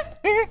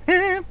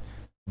good.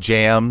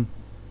 Jam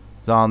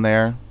is on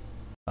there.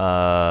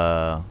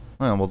 Well,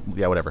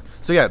 yeah, whatever.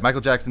 So yeah,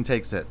 Michael Jackson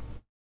takes it.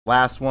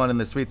 Last one in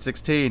the Sweet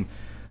 16.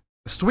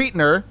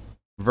 Sweetener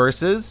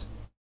versus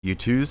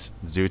U2's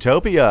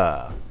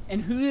Zootopia.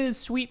 And who is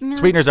Sweetener?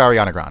 Sweetener's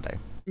Ariana Grande.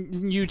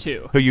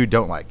 U2. Who you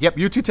don't like. Yep,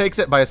 U2 takes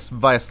it by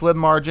a slim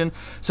margin.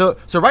 So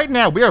right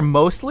now we are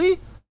mostly,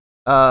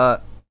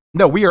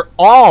 we are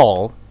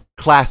all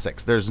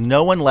classics. There's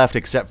no one left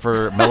except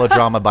for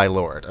Melodrama by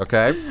Lorde,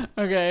 okay?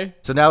 Okay.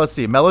 So now let's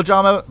see.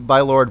 Melodrama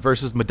by Lorde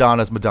versus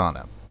Madonna's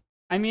Madonna.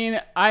 I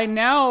mean, I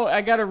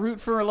got to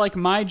root for like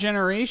my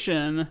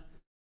generation.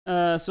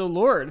 So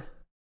Lorde.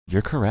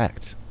 You're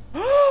correct.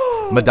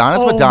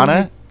 Madonna's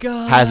Madonna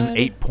God. Has an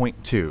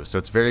 8.2, so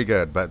it's very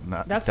good, but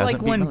that's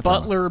like when Melodrama.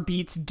 Butler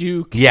beats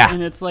Duke. Yeah.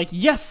 And it's like,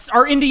 yes,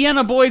 our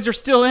Indiana boys are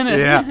still in it.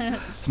 Yeah.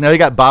 So now you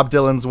got Bob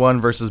Dylan's one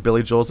versus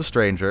Billy Joel's A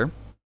Stranger.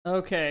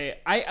 Okay.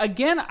 I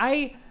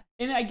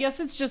guess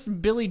it's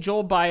just Billy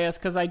Joel bias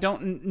because I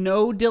don't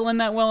know Dylan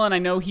that well, and I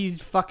know he's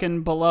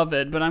fucking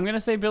beloved, but I'm going to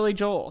say Billy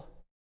Joel.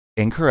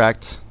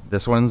 Incorrect.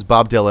 This one's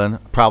Bob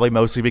Dylan, probably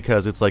mostly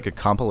because it's like a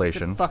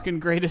compilation. Fucking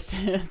greatest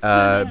hits.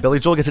 Billy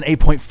Joel gets an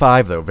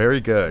 8.5 though. Very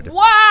good.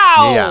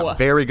 Wow. Yeah,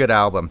 very good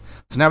album.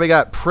 So now we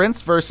got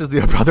Prince versus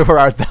the Oh Brother Where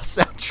Art Thou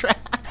soundtrack.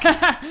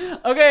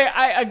 Okay,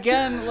 I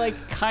again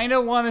kind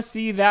of want to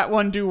see that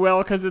one do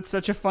well because it's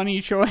such a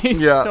funny choice.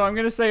 Yeah. So I'm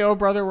gonna say, "Oh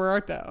brother, where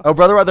art thou?" Oh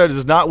Brother Where Art Thou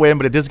does not win,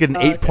 but it does get an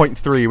Okay.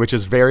 8.3, which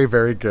is very,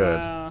 very good.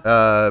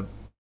 Wow.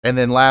 And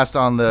then last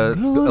on the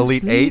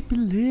Elite 8.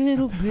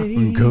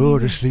 Go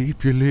to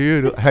sleep, you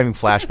little. Having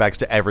flashbacks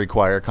to every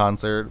choir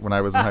concert when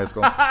I was in high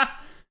school.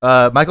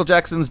 Michael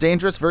Jackson's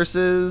Dangerous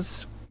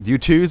versus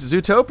U2's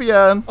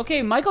Zootopia.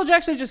 Okay, Michael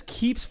Jackson just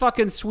keeps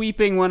fucking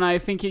sweeping when I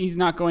think he's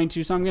not going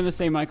to, so I'm gonna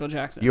say Michael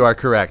Jackson. You are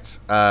correct.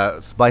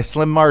 By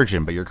slim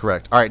margin, but you're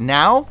correct. All right,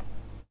 now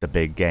the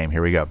big game.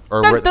 Here we go.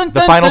 Or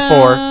the final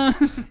four.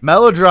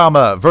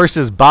 Melodrama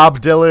versus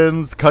Bob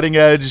Dylan's Cutting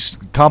Edge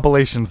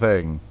compilation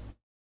thing.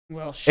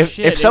 Well, shit.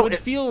 It would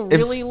feel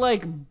really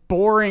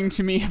boring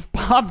to me if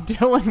Bob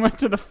Dylan went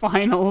to the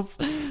finals.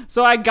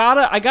 So I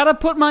gotta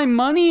put my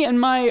money and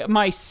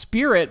my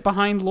spirit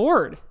behind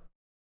Lord.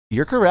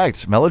 You're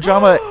correct.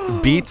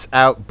 Melodrama beats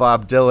out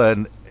Bob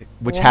Dylan,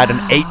 which had an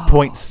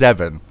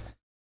 8.7.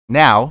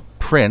 Now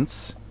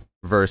Prince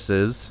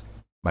versus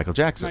Michael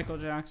Jackson. Michael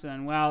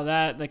Jackson. Wow,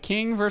 the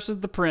king versus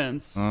the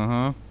prince.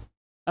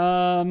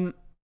 Mm-hmm.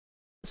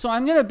 So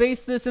I'm gonna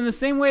base this in the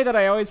same way that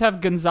I always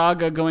have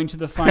Gonzaga going to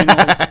the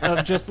finals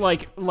of just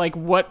like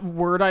what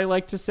word I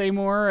like to say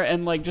more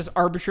and just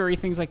arbitrary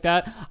things like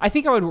that. I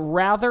think I would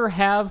rather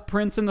have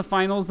Prince in the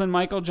finals than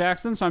Michael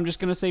Jackson, so I'm just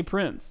gonna say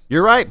Prince.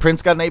 You're right.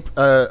 Prince got an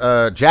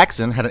 8.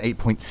 Jackson had an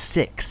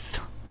 8.6.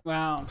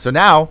 Wow. So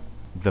now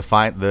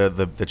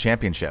the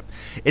championship.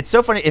 It's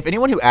so funny. If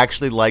anyone who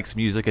actually likes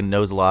music and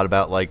knows a lot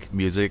about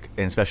music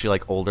and especially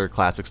older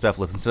classic stuff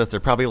listens to this,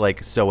 they're probably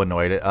so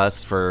annoyed at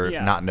us for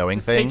not knowing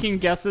just things. Taking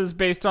guesses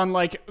based on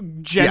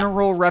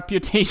general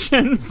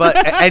reputations. But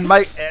and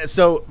Mike,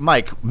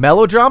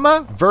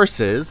 Melodrama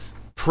versus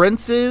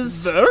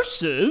Prince's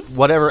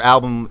whatever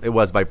album it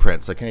was by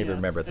Prince. I can't even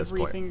remember at this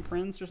Everything point.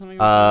 Prince or something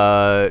like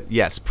that?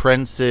 Yes,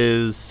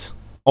 Prince's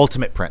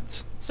Ultimate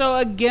Prince. So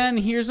again,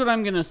 here's what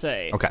I'm gonna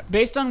say. Okay.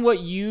 Based on what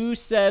you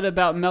said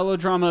about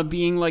Melodrama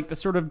being the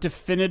sort of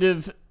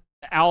definitive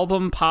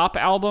pop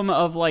album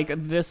of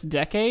this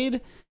decade,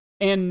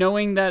 and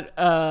knowing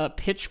that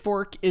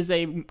Pitchfork is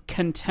a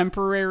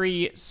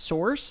contemporary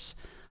source,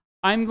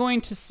 I'm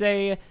going to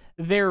say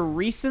their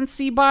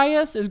recency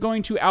bias is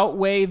going to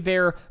outweigh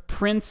their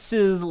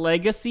Prince's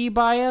legacy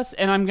bias,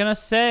 and I'm gonna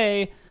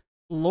say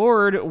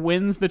Lord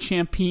wins the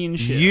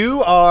championship.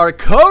 You are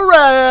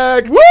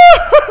correct. Woo!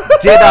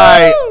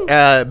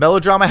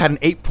 Melodrama had an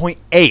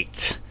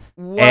 8.8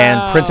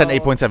 and Prince had an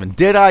 8.7.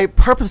 Did I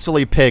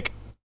purposefully pick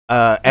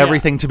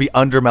everything to be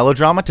under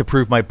Melodrama to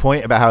prove my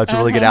point about how it's a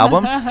really good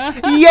album?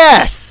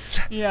 Yes.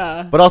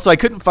 Yeah. But also I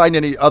couldn't find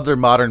any other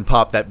modern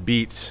pop that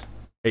beats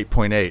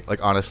 8.8.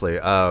 Honestly,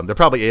 there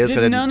probably is.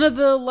 Did none of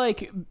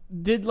the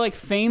did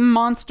Fame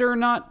Monster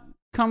not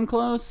come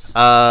close?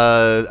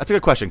 That's a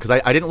good question because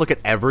I didn't look at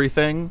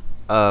everything.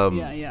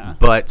 Yeah.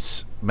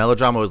 But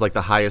Melodrama was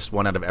the highest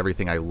one out of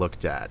everything I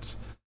looked at.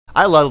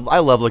 I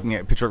love looking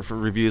at Pitchfork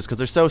reviews because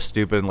they're so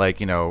stupid.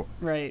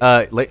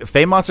 Right.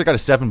 Fame Monster got a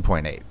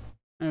 7.8.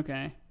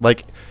 Okay.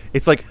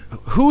 It's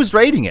who's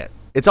rating it?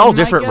 It's all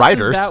different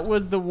writers. That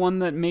was the one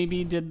that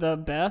maybe did the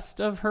best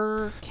of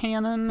her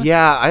canon.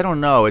 Yeah, I don't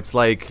know. It's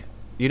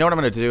you know what I'm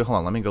gonna do? Hold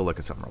on, let me go look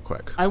at something real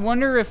quick. I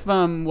wonder if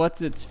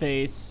what's its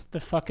face, the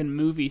fucking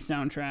movie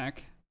soundtrack,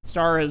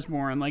 Star Is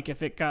Born,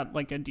 if it got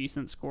a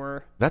decent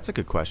score. That's a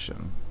good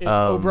question. If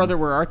Oh Brother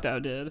Where Art Thou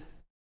did.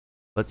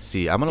 Let's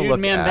see. I'm gonna look.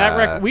 Man,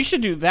 at we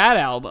should do that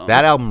album.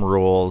 That album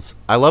rules.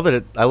 I love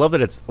that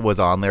it was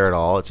on there at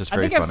all. It's just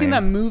very funny. I've seen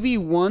that movie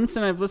once,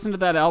 and I've listened to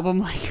that album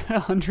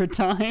 100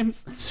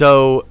 times.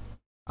 So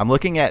I'm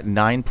looking at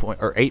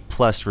 8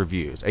 plus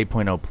reviews,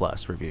 8.0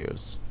 plus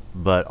reviews,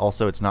 but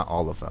also it's not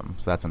all of them,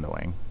 so that's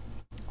annoying.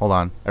 Hold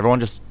on,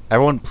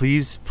 everyone,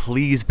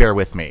 please bear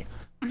with me,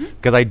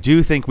 because I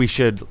do think we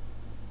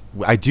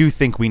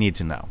need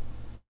to know.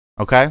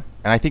 Okay,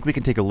 and I think we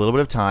can take a little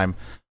bit of time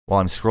while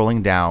I'm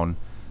scrolling down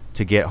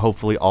to get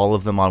hopefully all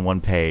of them on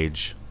one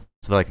page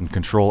so that I can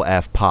Control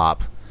F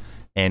pop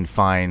and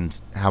find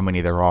how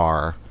many there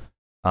are,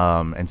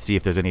 and see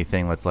if there's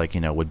anything that's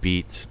would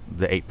beat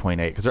the 8.8.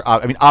 Because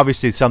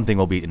obviously something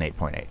will beat an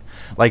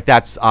 8.8.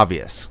 That's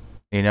obvious.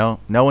 No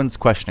one's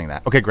questioning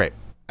that. Okay, great.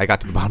 I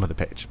got to the bottom of the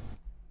page.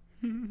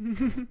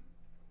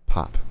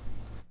 Pop.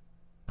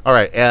 All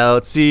right,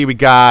 let's see. We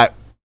got...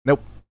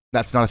 Nope.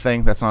 That's not a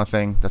thing. That's not a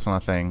thing. That's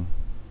not a thing.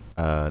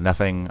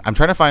 Nothing. I'm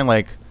trying to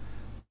find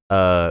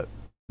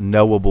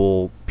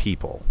knowable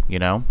people,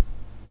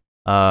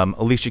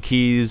 Alicia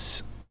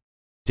Keys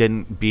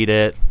didn't beat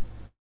it.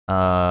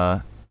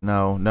 No.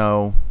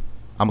 I'm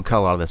gonna cut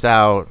a lot of this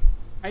out.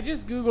 I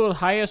just Googled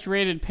highest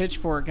rated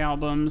Pitchfork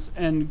albums,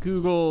 and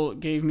Google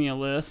gave me a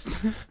list.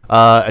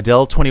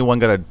 Adele 21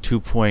 got a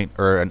 2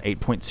 or an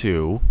 8.2.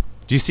 Do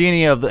you see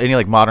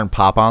any modern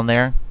pop on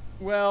there?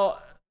 Well,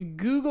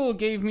 Google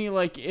gave me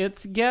like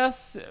its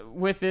guess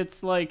with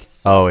its like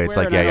Oh, it's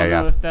software, like, and yeah, I don't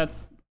yeah, know if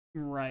that's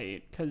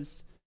right,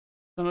 because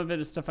some of it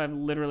is stuff I've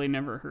literally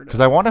never heard of. Because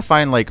I want to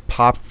find like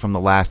pop from the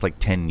last like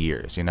 10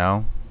 years, you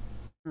know?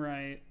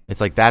 Right.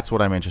 It's like that's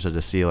what I'm interested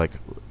to see, like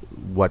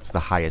what's the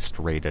highest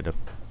rated.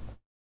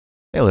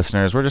 Hey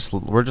listeners, we're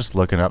just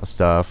looking up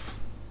stuff.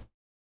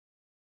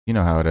 You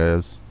know how it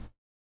is.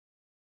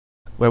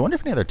 Wait, I wonder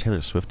if any other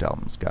Taylor Swift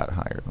albums got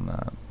higher than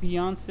that.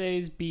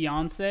 Beyonce's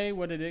Beyonce,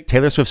 what did it?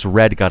 Taylor Swift's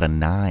Red got a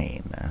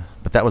 9,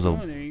 but that was Oh,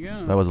 there you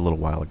go. that was a little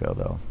while ago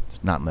though.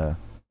 It's not in the.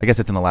 I guess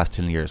it's in the last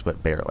 10 years,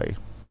 but barely.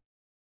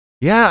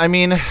 Yeah, I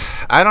mean,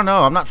 I don't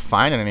know. I'm not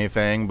finding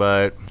anything,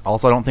 but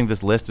also I don't think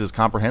this list is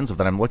comprehensive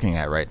that I'm looking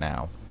at right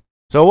now.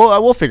 So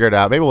we'll figure it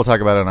out. Maybe we'll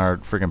talk about it in our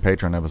freaking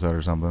Patreon episode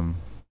or something.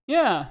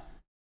 Yeah.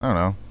 I don't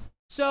know.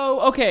 So,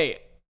 okay,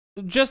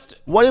 just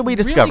what did we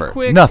discover? Really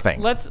quick, Nothing.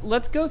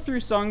 Let's go through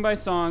song by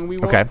song. We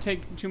won't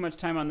take too much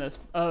time on this,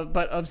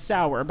 but of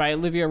Sour by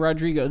Olivia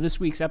Rodrigo, this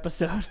week's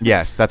episode.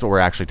 Yes, that's what we're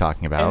actually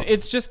talking about. And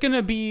it's just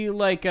gonna be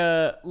like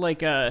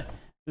a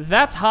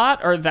that's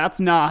hot or that's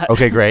not.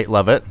 Okay, great,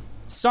 love it.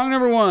 Song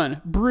number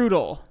 1,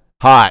 Brutal.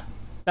 Hot.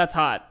 That's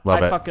hot.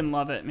 Love it. I fucking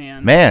love it,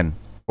 man. Man,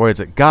 or is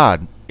it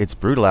God? It's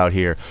brutal out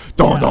here.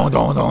 Don. And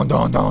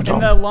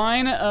the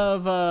line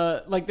of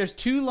like, there's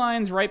 2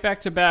 lines right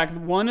back to back.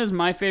 One is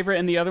my favorite,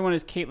 and the other one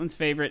is Caitlin's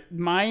favorite.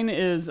 Mine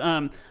is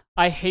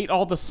I hate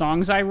all the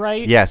songs I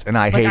write. Yes, and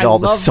I hate all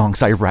the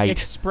songs I write.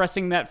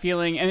 Expressing that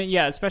feeling, and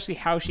yeah, especially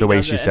how she the way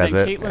does she it. says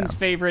and then it. Caitlin's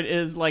favorite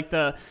is like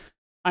the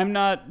I'm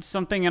not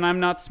something and I'm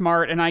not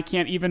smart and I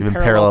can't even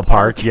parallel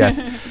park.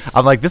 Yes,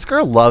 I'm like, this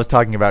girl loves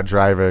talking about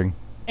driving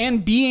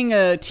and being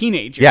a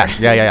teenager.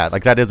 Yeah.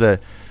 Like that is a.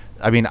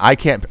 I mean, I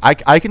can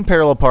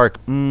parallel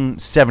park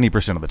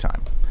 70% of the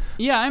time.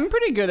 Yeah, I'm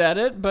pretty good at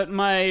it, but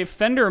my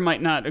fender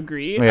might not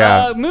agree.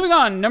 Yeah. Moving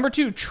on, number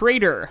 2,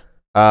 Traitor.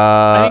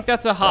 I think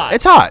that's a hot.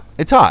 It's hot.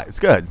 It's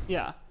good.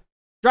 Yeah.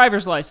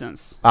 Driver's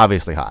License.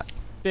 Obviously hot.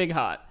 Big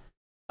hot.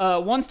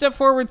 1 step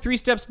forward, 3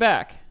 steps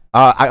back.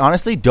 I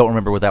honestly don't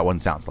remember what that one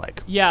sounds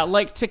like. Yeah,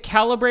 like to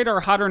calibrate our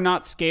hot or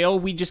not scale,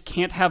 we just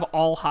can't have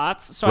all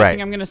hots. So Right. I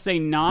think I'm going to say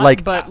not.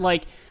 Like, but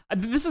like,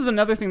 this is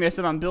another thing they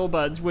said on Bill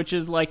Buds, which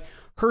is like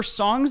her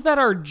songs that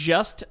are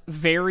just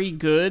very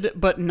good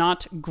but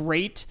not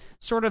great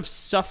sort of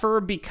suffer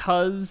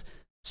because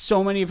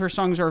so many of her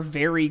songs are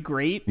very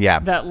great. Yeah.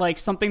 That like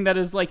something that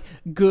is like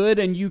good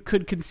and you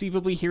could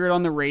conceivably hear it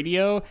on the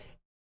radio,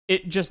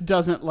 it just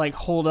doesn't like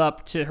hold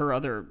up to her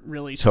other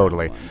really strong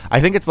Totally. ones. I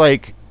think it's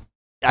like,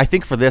 I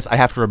think for this, I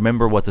have to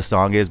remember what the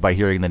song is by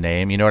hearing the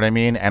name. You know what I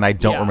mean? And I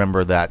don't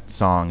remember that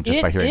song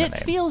just by hearing the name.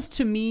 It feels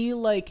to me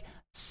like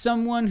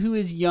someone who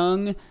is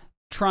young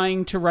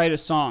trying to write a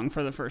song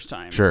for the first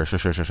time. Sure.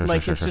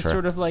 Like it's just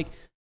sort of like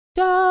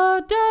da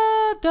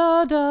da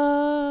da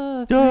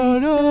da Da,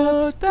 3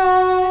 da, steps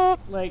back.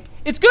 Like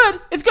it's good.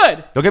 It's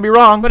good. Don't get me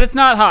wrong. But it's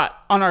not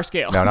hot on our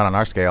scale. No, not on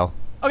our scale.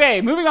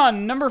 Okay, moving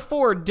on. Number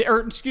 5,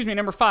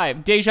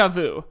 Deja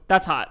Vu.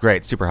 That's hot.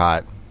 Great. Super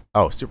hot.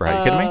 Oh, super hot.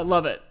 You kidding me?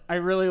 Love it. I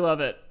really love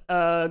it.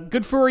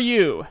 Good for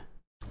You.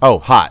 Oh,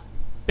 hot.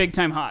 Big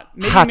time hot.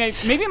 Hot.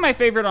 Maybe my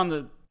favorite on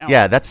the album.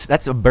 Yeah,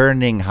 that's a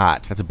burning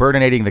hot. That's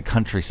burninating the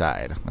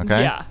countryside.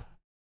 Okay. Yeah.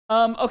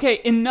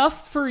 Okay,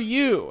 Enough for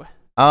You.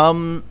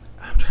 I'm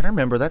trying to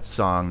remember that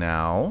song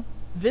now.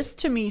 This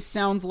to me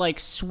sounds like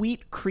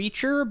Sweet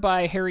Creature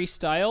by Harry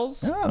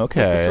Styles. Oh,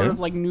 okay. Like the sort of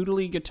like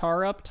noodly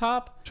guitar up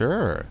top.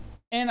 Sure.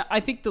 And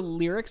I think the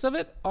lyrics of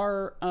it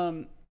are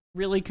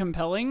really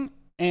compelling.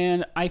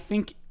 And I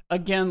think,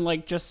 again,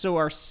 like just so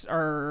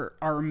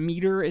our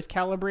meter is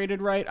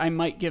calibrated right, I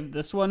might give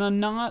this one a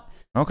not.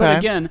 Okay. But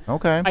again,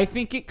 okay. I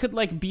think it could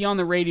like be on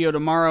the radio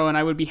tomorrow and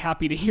I would be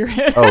happy to hear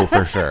it. Oh,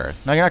 for sure.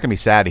 No, you're not going to be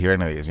sad to hear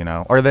any of these, you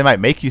know? Or they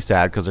might make you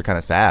sad because they're kind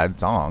of sad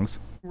songs.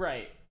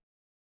 Right.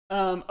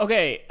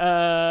 Okay.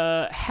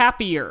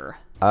 Happier.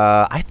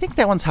 I think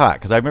that one's hot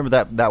because I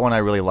remember that one I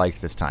really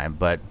liked this time,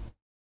 but...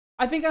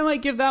 I think I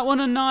might give that one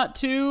a not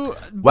too.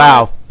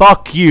 Wow,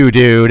 fuck you,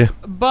 dude.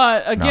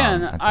 But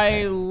again, No, that's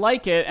okay. I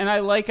like it, and I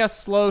like a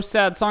slow,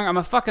 sad song. I'm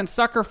a fucking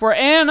sucker for it,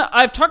 and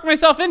I've talked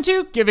myself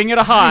into giving it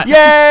a hot.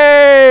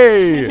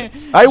 Yay!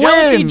 I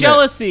win!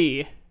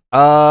 Jealousy.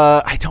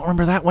 I don't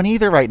remember that one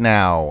either right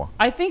now.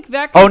 I think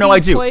that could I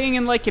be do. playing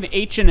in like an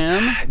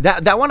H&M.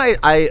 That one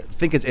I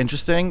think is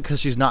interesting because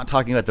she's not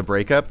talking about the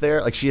breakup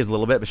there. Like she is a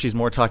little bit, but she's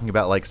more talking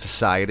about like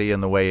society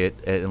and the way it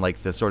and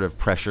like the sort of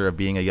pressure of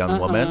being a young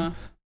woman.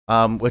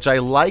 Which I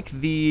like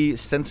the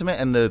sentiment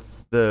and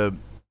the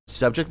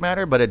subject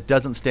matter, but it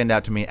doesn't stand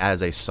out to me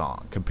as a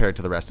song compared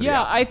to the rest of the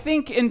album. Yeah, I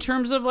think in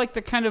terms of like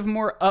the kind of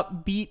more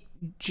upbeat,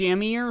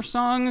 jammier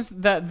songs,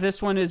 that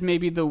this one is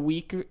maybe the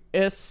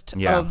weakest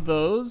of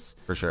those.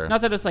 For sure.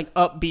 Not that it's like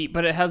upbeat,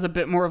 but it has a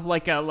bit more of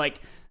like a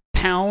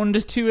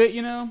pound to it,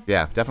 you know?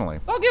 Yeah,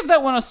 definitely. I'll give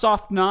that one a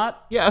soft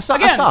not. Yeah, a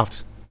Again,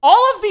 soft.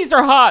 All of these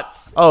are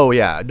hots. Oh,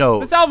 yeah. No.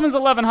 This album is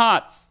 11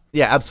 hots.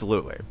 Yeah,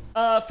 absolutely.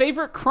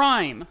 Favorite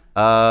crime.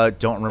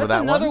 Don't remember That's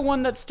that another one.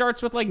 one that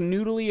starts with like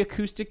noodly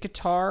acoustic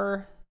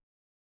guitar.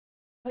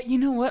 But you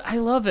know what? I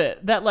love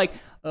it. That like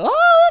all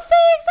the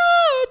things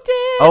I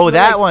did. Oh, with,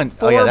 that like, one. Oh,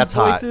 4 yeah, that's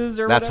hot. voices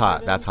or That's whatever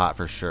hot. it That's is. hot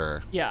for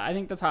sure. Yeah, I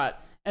think that's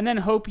hot. And then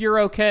Hope You're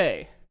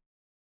Okay.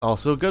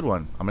 Also a good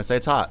one. I'm going to say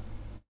it's hot.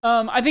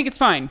 I think it's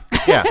fine.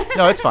 Yeah,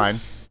 no, it's fine.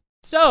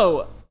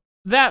 So,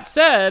 that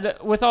said,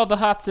 with all the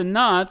hots and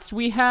nots,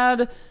 we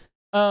had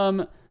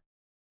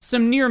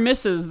some near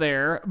misses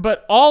there,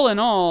 but all in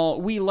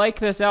all, we like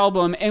this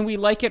album, and we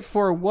like it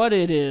for what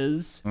it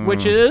is,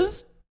 which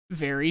is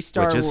very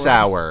Star Wars. Which is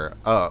sour.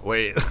 Oh,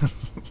 wait.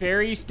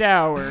 Very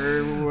Star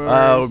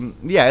Wars.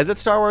 Yeah, is it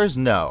Star Wars?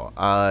 No.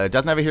 It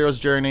doesn't have a hero's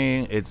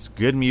journey. It's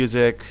good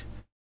music,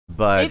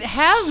 but... It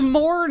has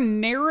more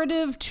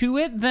narrative to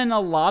it than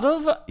a lot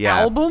of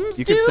albums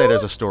you do. could say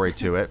there's a story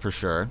to it, for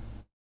sure.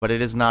 But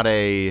it is not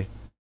a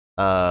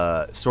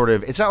sort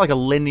of... It's not like a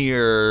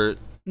linear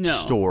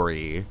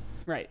story.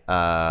 Right.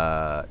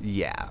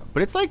 Yeah.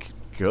 But it's, like,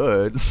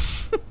 good.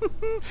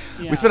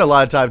 Yeah. We spent a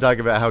lot of time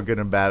talking about how good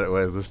and bad it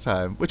was this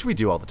time, which we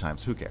do all the time,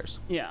 so who cares?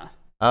 Yeah.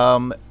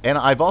 And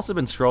I've also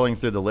been scrolling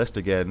through the list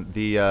again.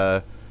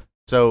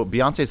 So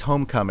Beyonce's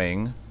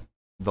Homecoming,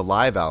 the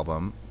live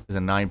album, is a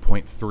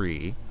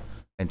 9.3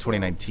 in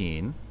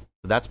 2019.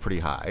 So that's pretty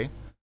high.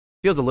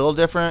 Feels a little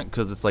different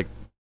because it's like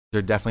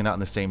they're definitely not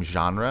in the same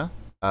genre.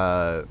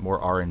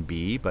 More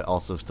R&B, but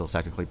also still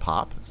technically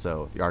pop.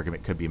 So the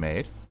argument could be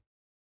made.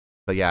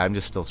 But yeah, I'm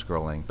just still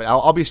scrolling. But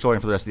I'll be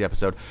scrolling for the rest of the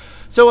episode.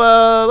 So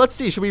let's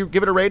see. Should we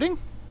give it a rating?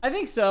 I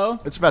think so.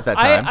 It's about that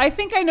time. I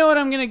think I know what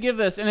I'm going to give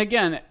this. And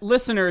again,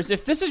 listeners,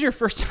 if this is your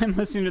first time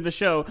listening to the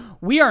show,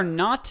 we are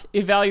not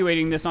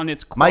evaluating this on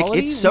its quality. Mike,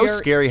 it's so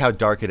scary how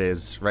dark it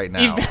is right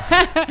now.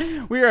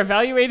 We are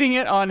evaluating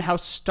it on how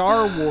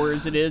Star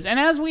Wars it is.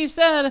 And as we've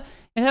said,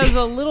 it has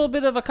a little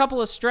bit of a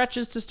couple of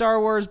stretches to Star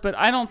Wars, but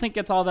I don't think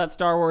it's all that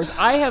Star Wars.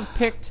 I have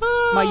picked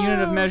my unit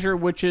of measure,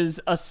 which is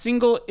a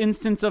single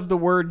instance of the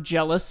word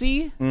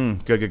jealousy.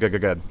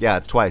 Good. Yeah,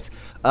 it's twice.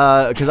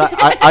 Because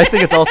I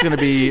think it's also going to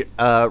be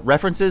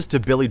references to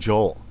Billy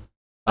Joel.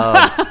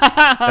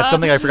 That's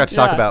something I forgot to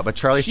talk about, but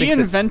Charlie thinks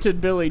she invented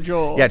Billy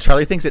Joel. Yeah,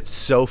 Charlie thinks it's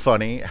so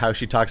funny how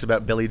she talks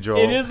about Billy Joel.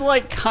 It is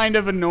like kind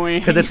of annoying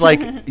because it's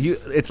like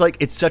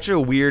it's such a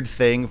weird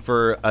thing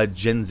for a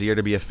Gen Zer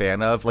to be a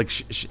fan of. Like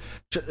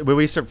when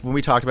we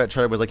talked about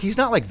Charlie, was like, he's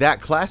not like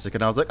that classic,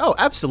 and I was like, oh,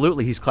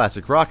 absolutely, he's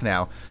classic rock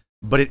now.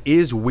 But it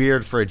is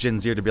weird for a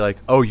Gen Zer to be like,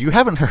 oh, you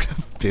haven't heard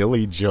of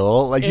Billy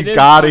Joel? Like, you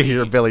gotta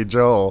hear Billy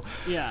Joel.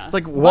 Yeah. It's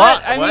like,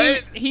 what? I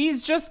mean,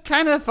 he's just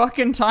kind of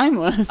fucking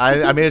timeless.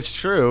 I mean, it's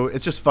true.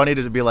 It's just funny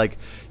to be like,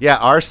 yeah,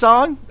 our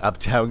song,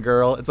 Uptown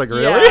Girl. It's like,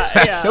 really?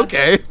 Yeah.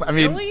 Okay. I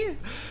mean, really?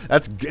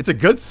 It's a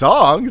good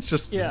song. It's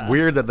just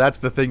weird that that's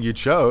the thing you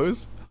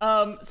chose.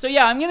 So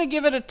yeah, I'm gonna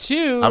give it a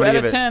 2 out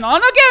of 10 on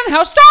again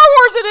how Star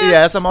Wars it is.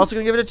 Yes, I'm also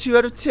gonna give it a 2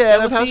 out of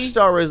 10 of how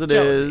Star Wars it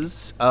Jealousy.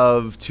 is.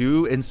 Of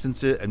 2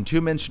 instances and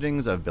 2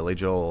 mentionings of Billy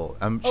Joel.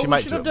 She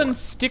might should have done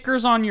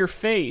stickers on your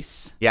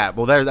face. Yeah,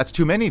 well, that's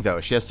too many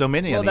though. She has so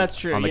many. That's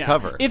true. On the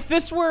cover. If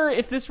this were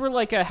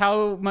like a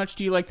how much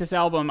do you like this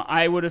album,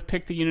 I would have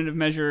picked the unit of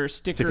measure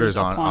stickers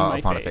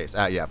upon my face.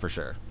 Yeah, for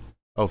sure.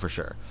 Oh, for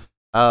sure.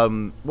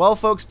 Well,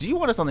 folks, do you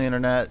want us on the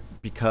internet?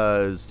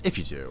 Because if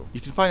you do,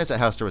 you can find us at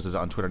How Star Wars is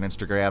on Twitter and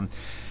Instagram.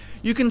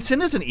 You can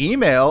send us an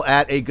email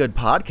at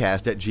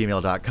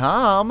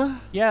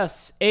agoodpodcast@gmail.com.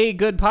 Yes,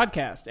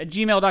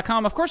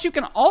 agoodpodcast@gmail.com. Of course, you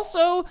can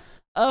also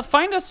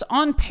find us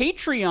on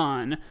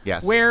Patreon.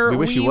 Yes, where we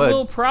wish you would.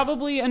 Will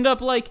probably end up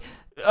like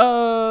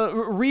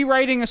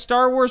rewriting a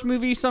Star Wars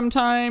movie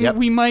sometime. Yep.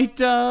 We might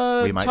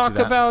talk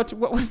about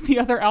what was the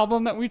other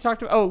album that we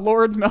talked about? Oh,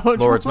 Lord's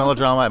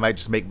Melodrama. I might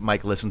just make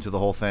Mike listen to the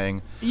whole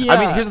thing. Yeah, I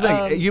mean, here's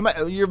the thing: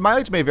 your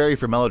mileage may vary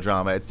for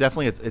melodrama. It's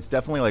definitely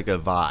like a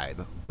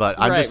vibe. But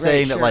I'm just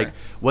saying that like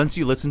once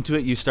you listen to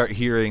it, you start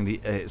hearing the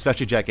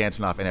especially Jack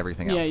Antonoff and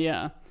everything else.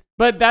 Yeah.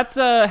 But that's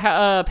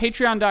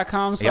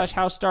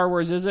patreon.com/How Star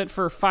Wars Is It.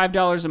 For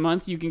 $5 a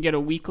month, you can get a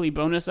weekly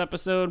bonus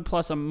episode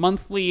plus a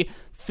monthly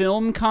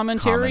film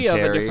commentary of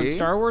a different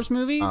Star Wars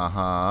movie.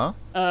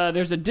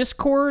 There's a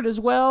Discord as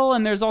well,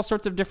 and there's all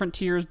sorts of different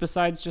tiers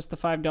besides just the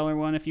 $5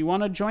 one. If you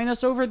want to join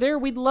us over there,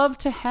 we'd love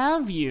to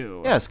have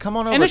you. Yes, come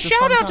on over. And a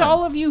shout out to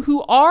all of you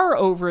who are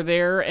over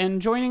there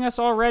and joining us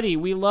already.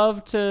 We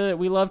love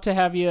to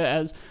have you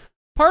as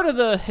part of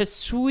the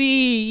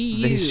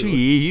Hisui.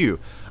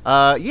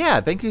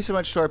 Yeah, thank you so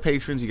much to our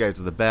patrons. You guys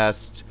are the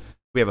best.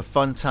 We have a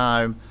fun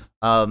time.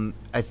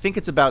 I think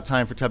it's about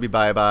time for Tubby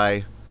Bye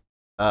Bye.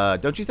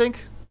 Don't you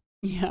think?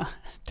 Yeah,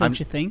 don't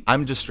you think?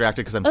 I'm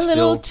distracted because I'm still... A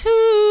little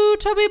too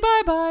Tubby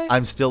Bye Bye.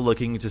 I'm still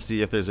looking to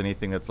see if there's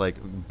anything that's like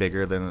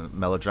bigger than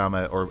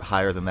Melodrama or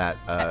higher than that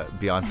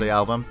Beyonce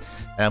album.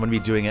 And I'm going to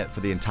be doing it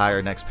for the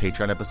entire next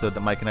Patreon episode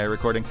that Mike and I are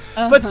recording.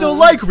 But so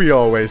like we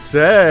always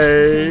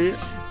say,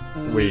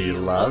 we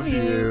love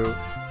you.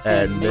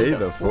 And may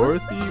the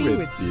 4th be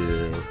with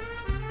you.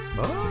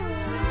 Bye.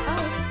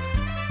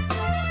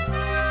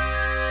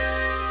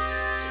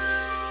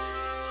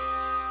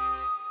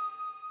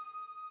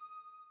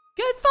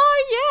 Good for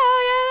you.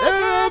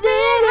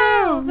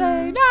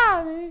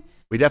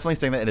 We definitely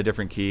sang that in a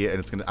different key,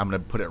 and I'm gonna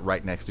put it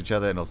right next to each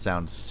other, and it'll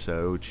sound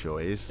so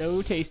choice.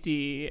 So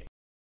tasty.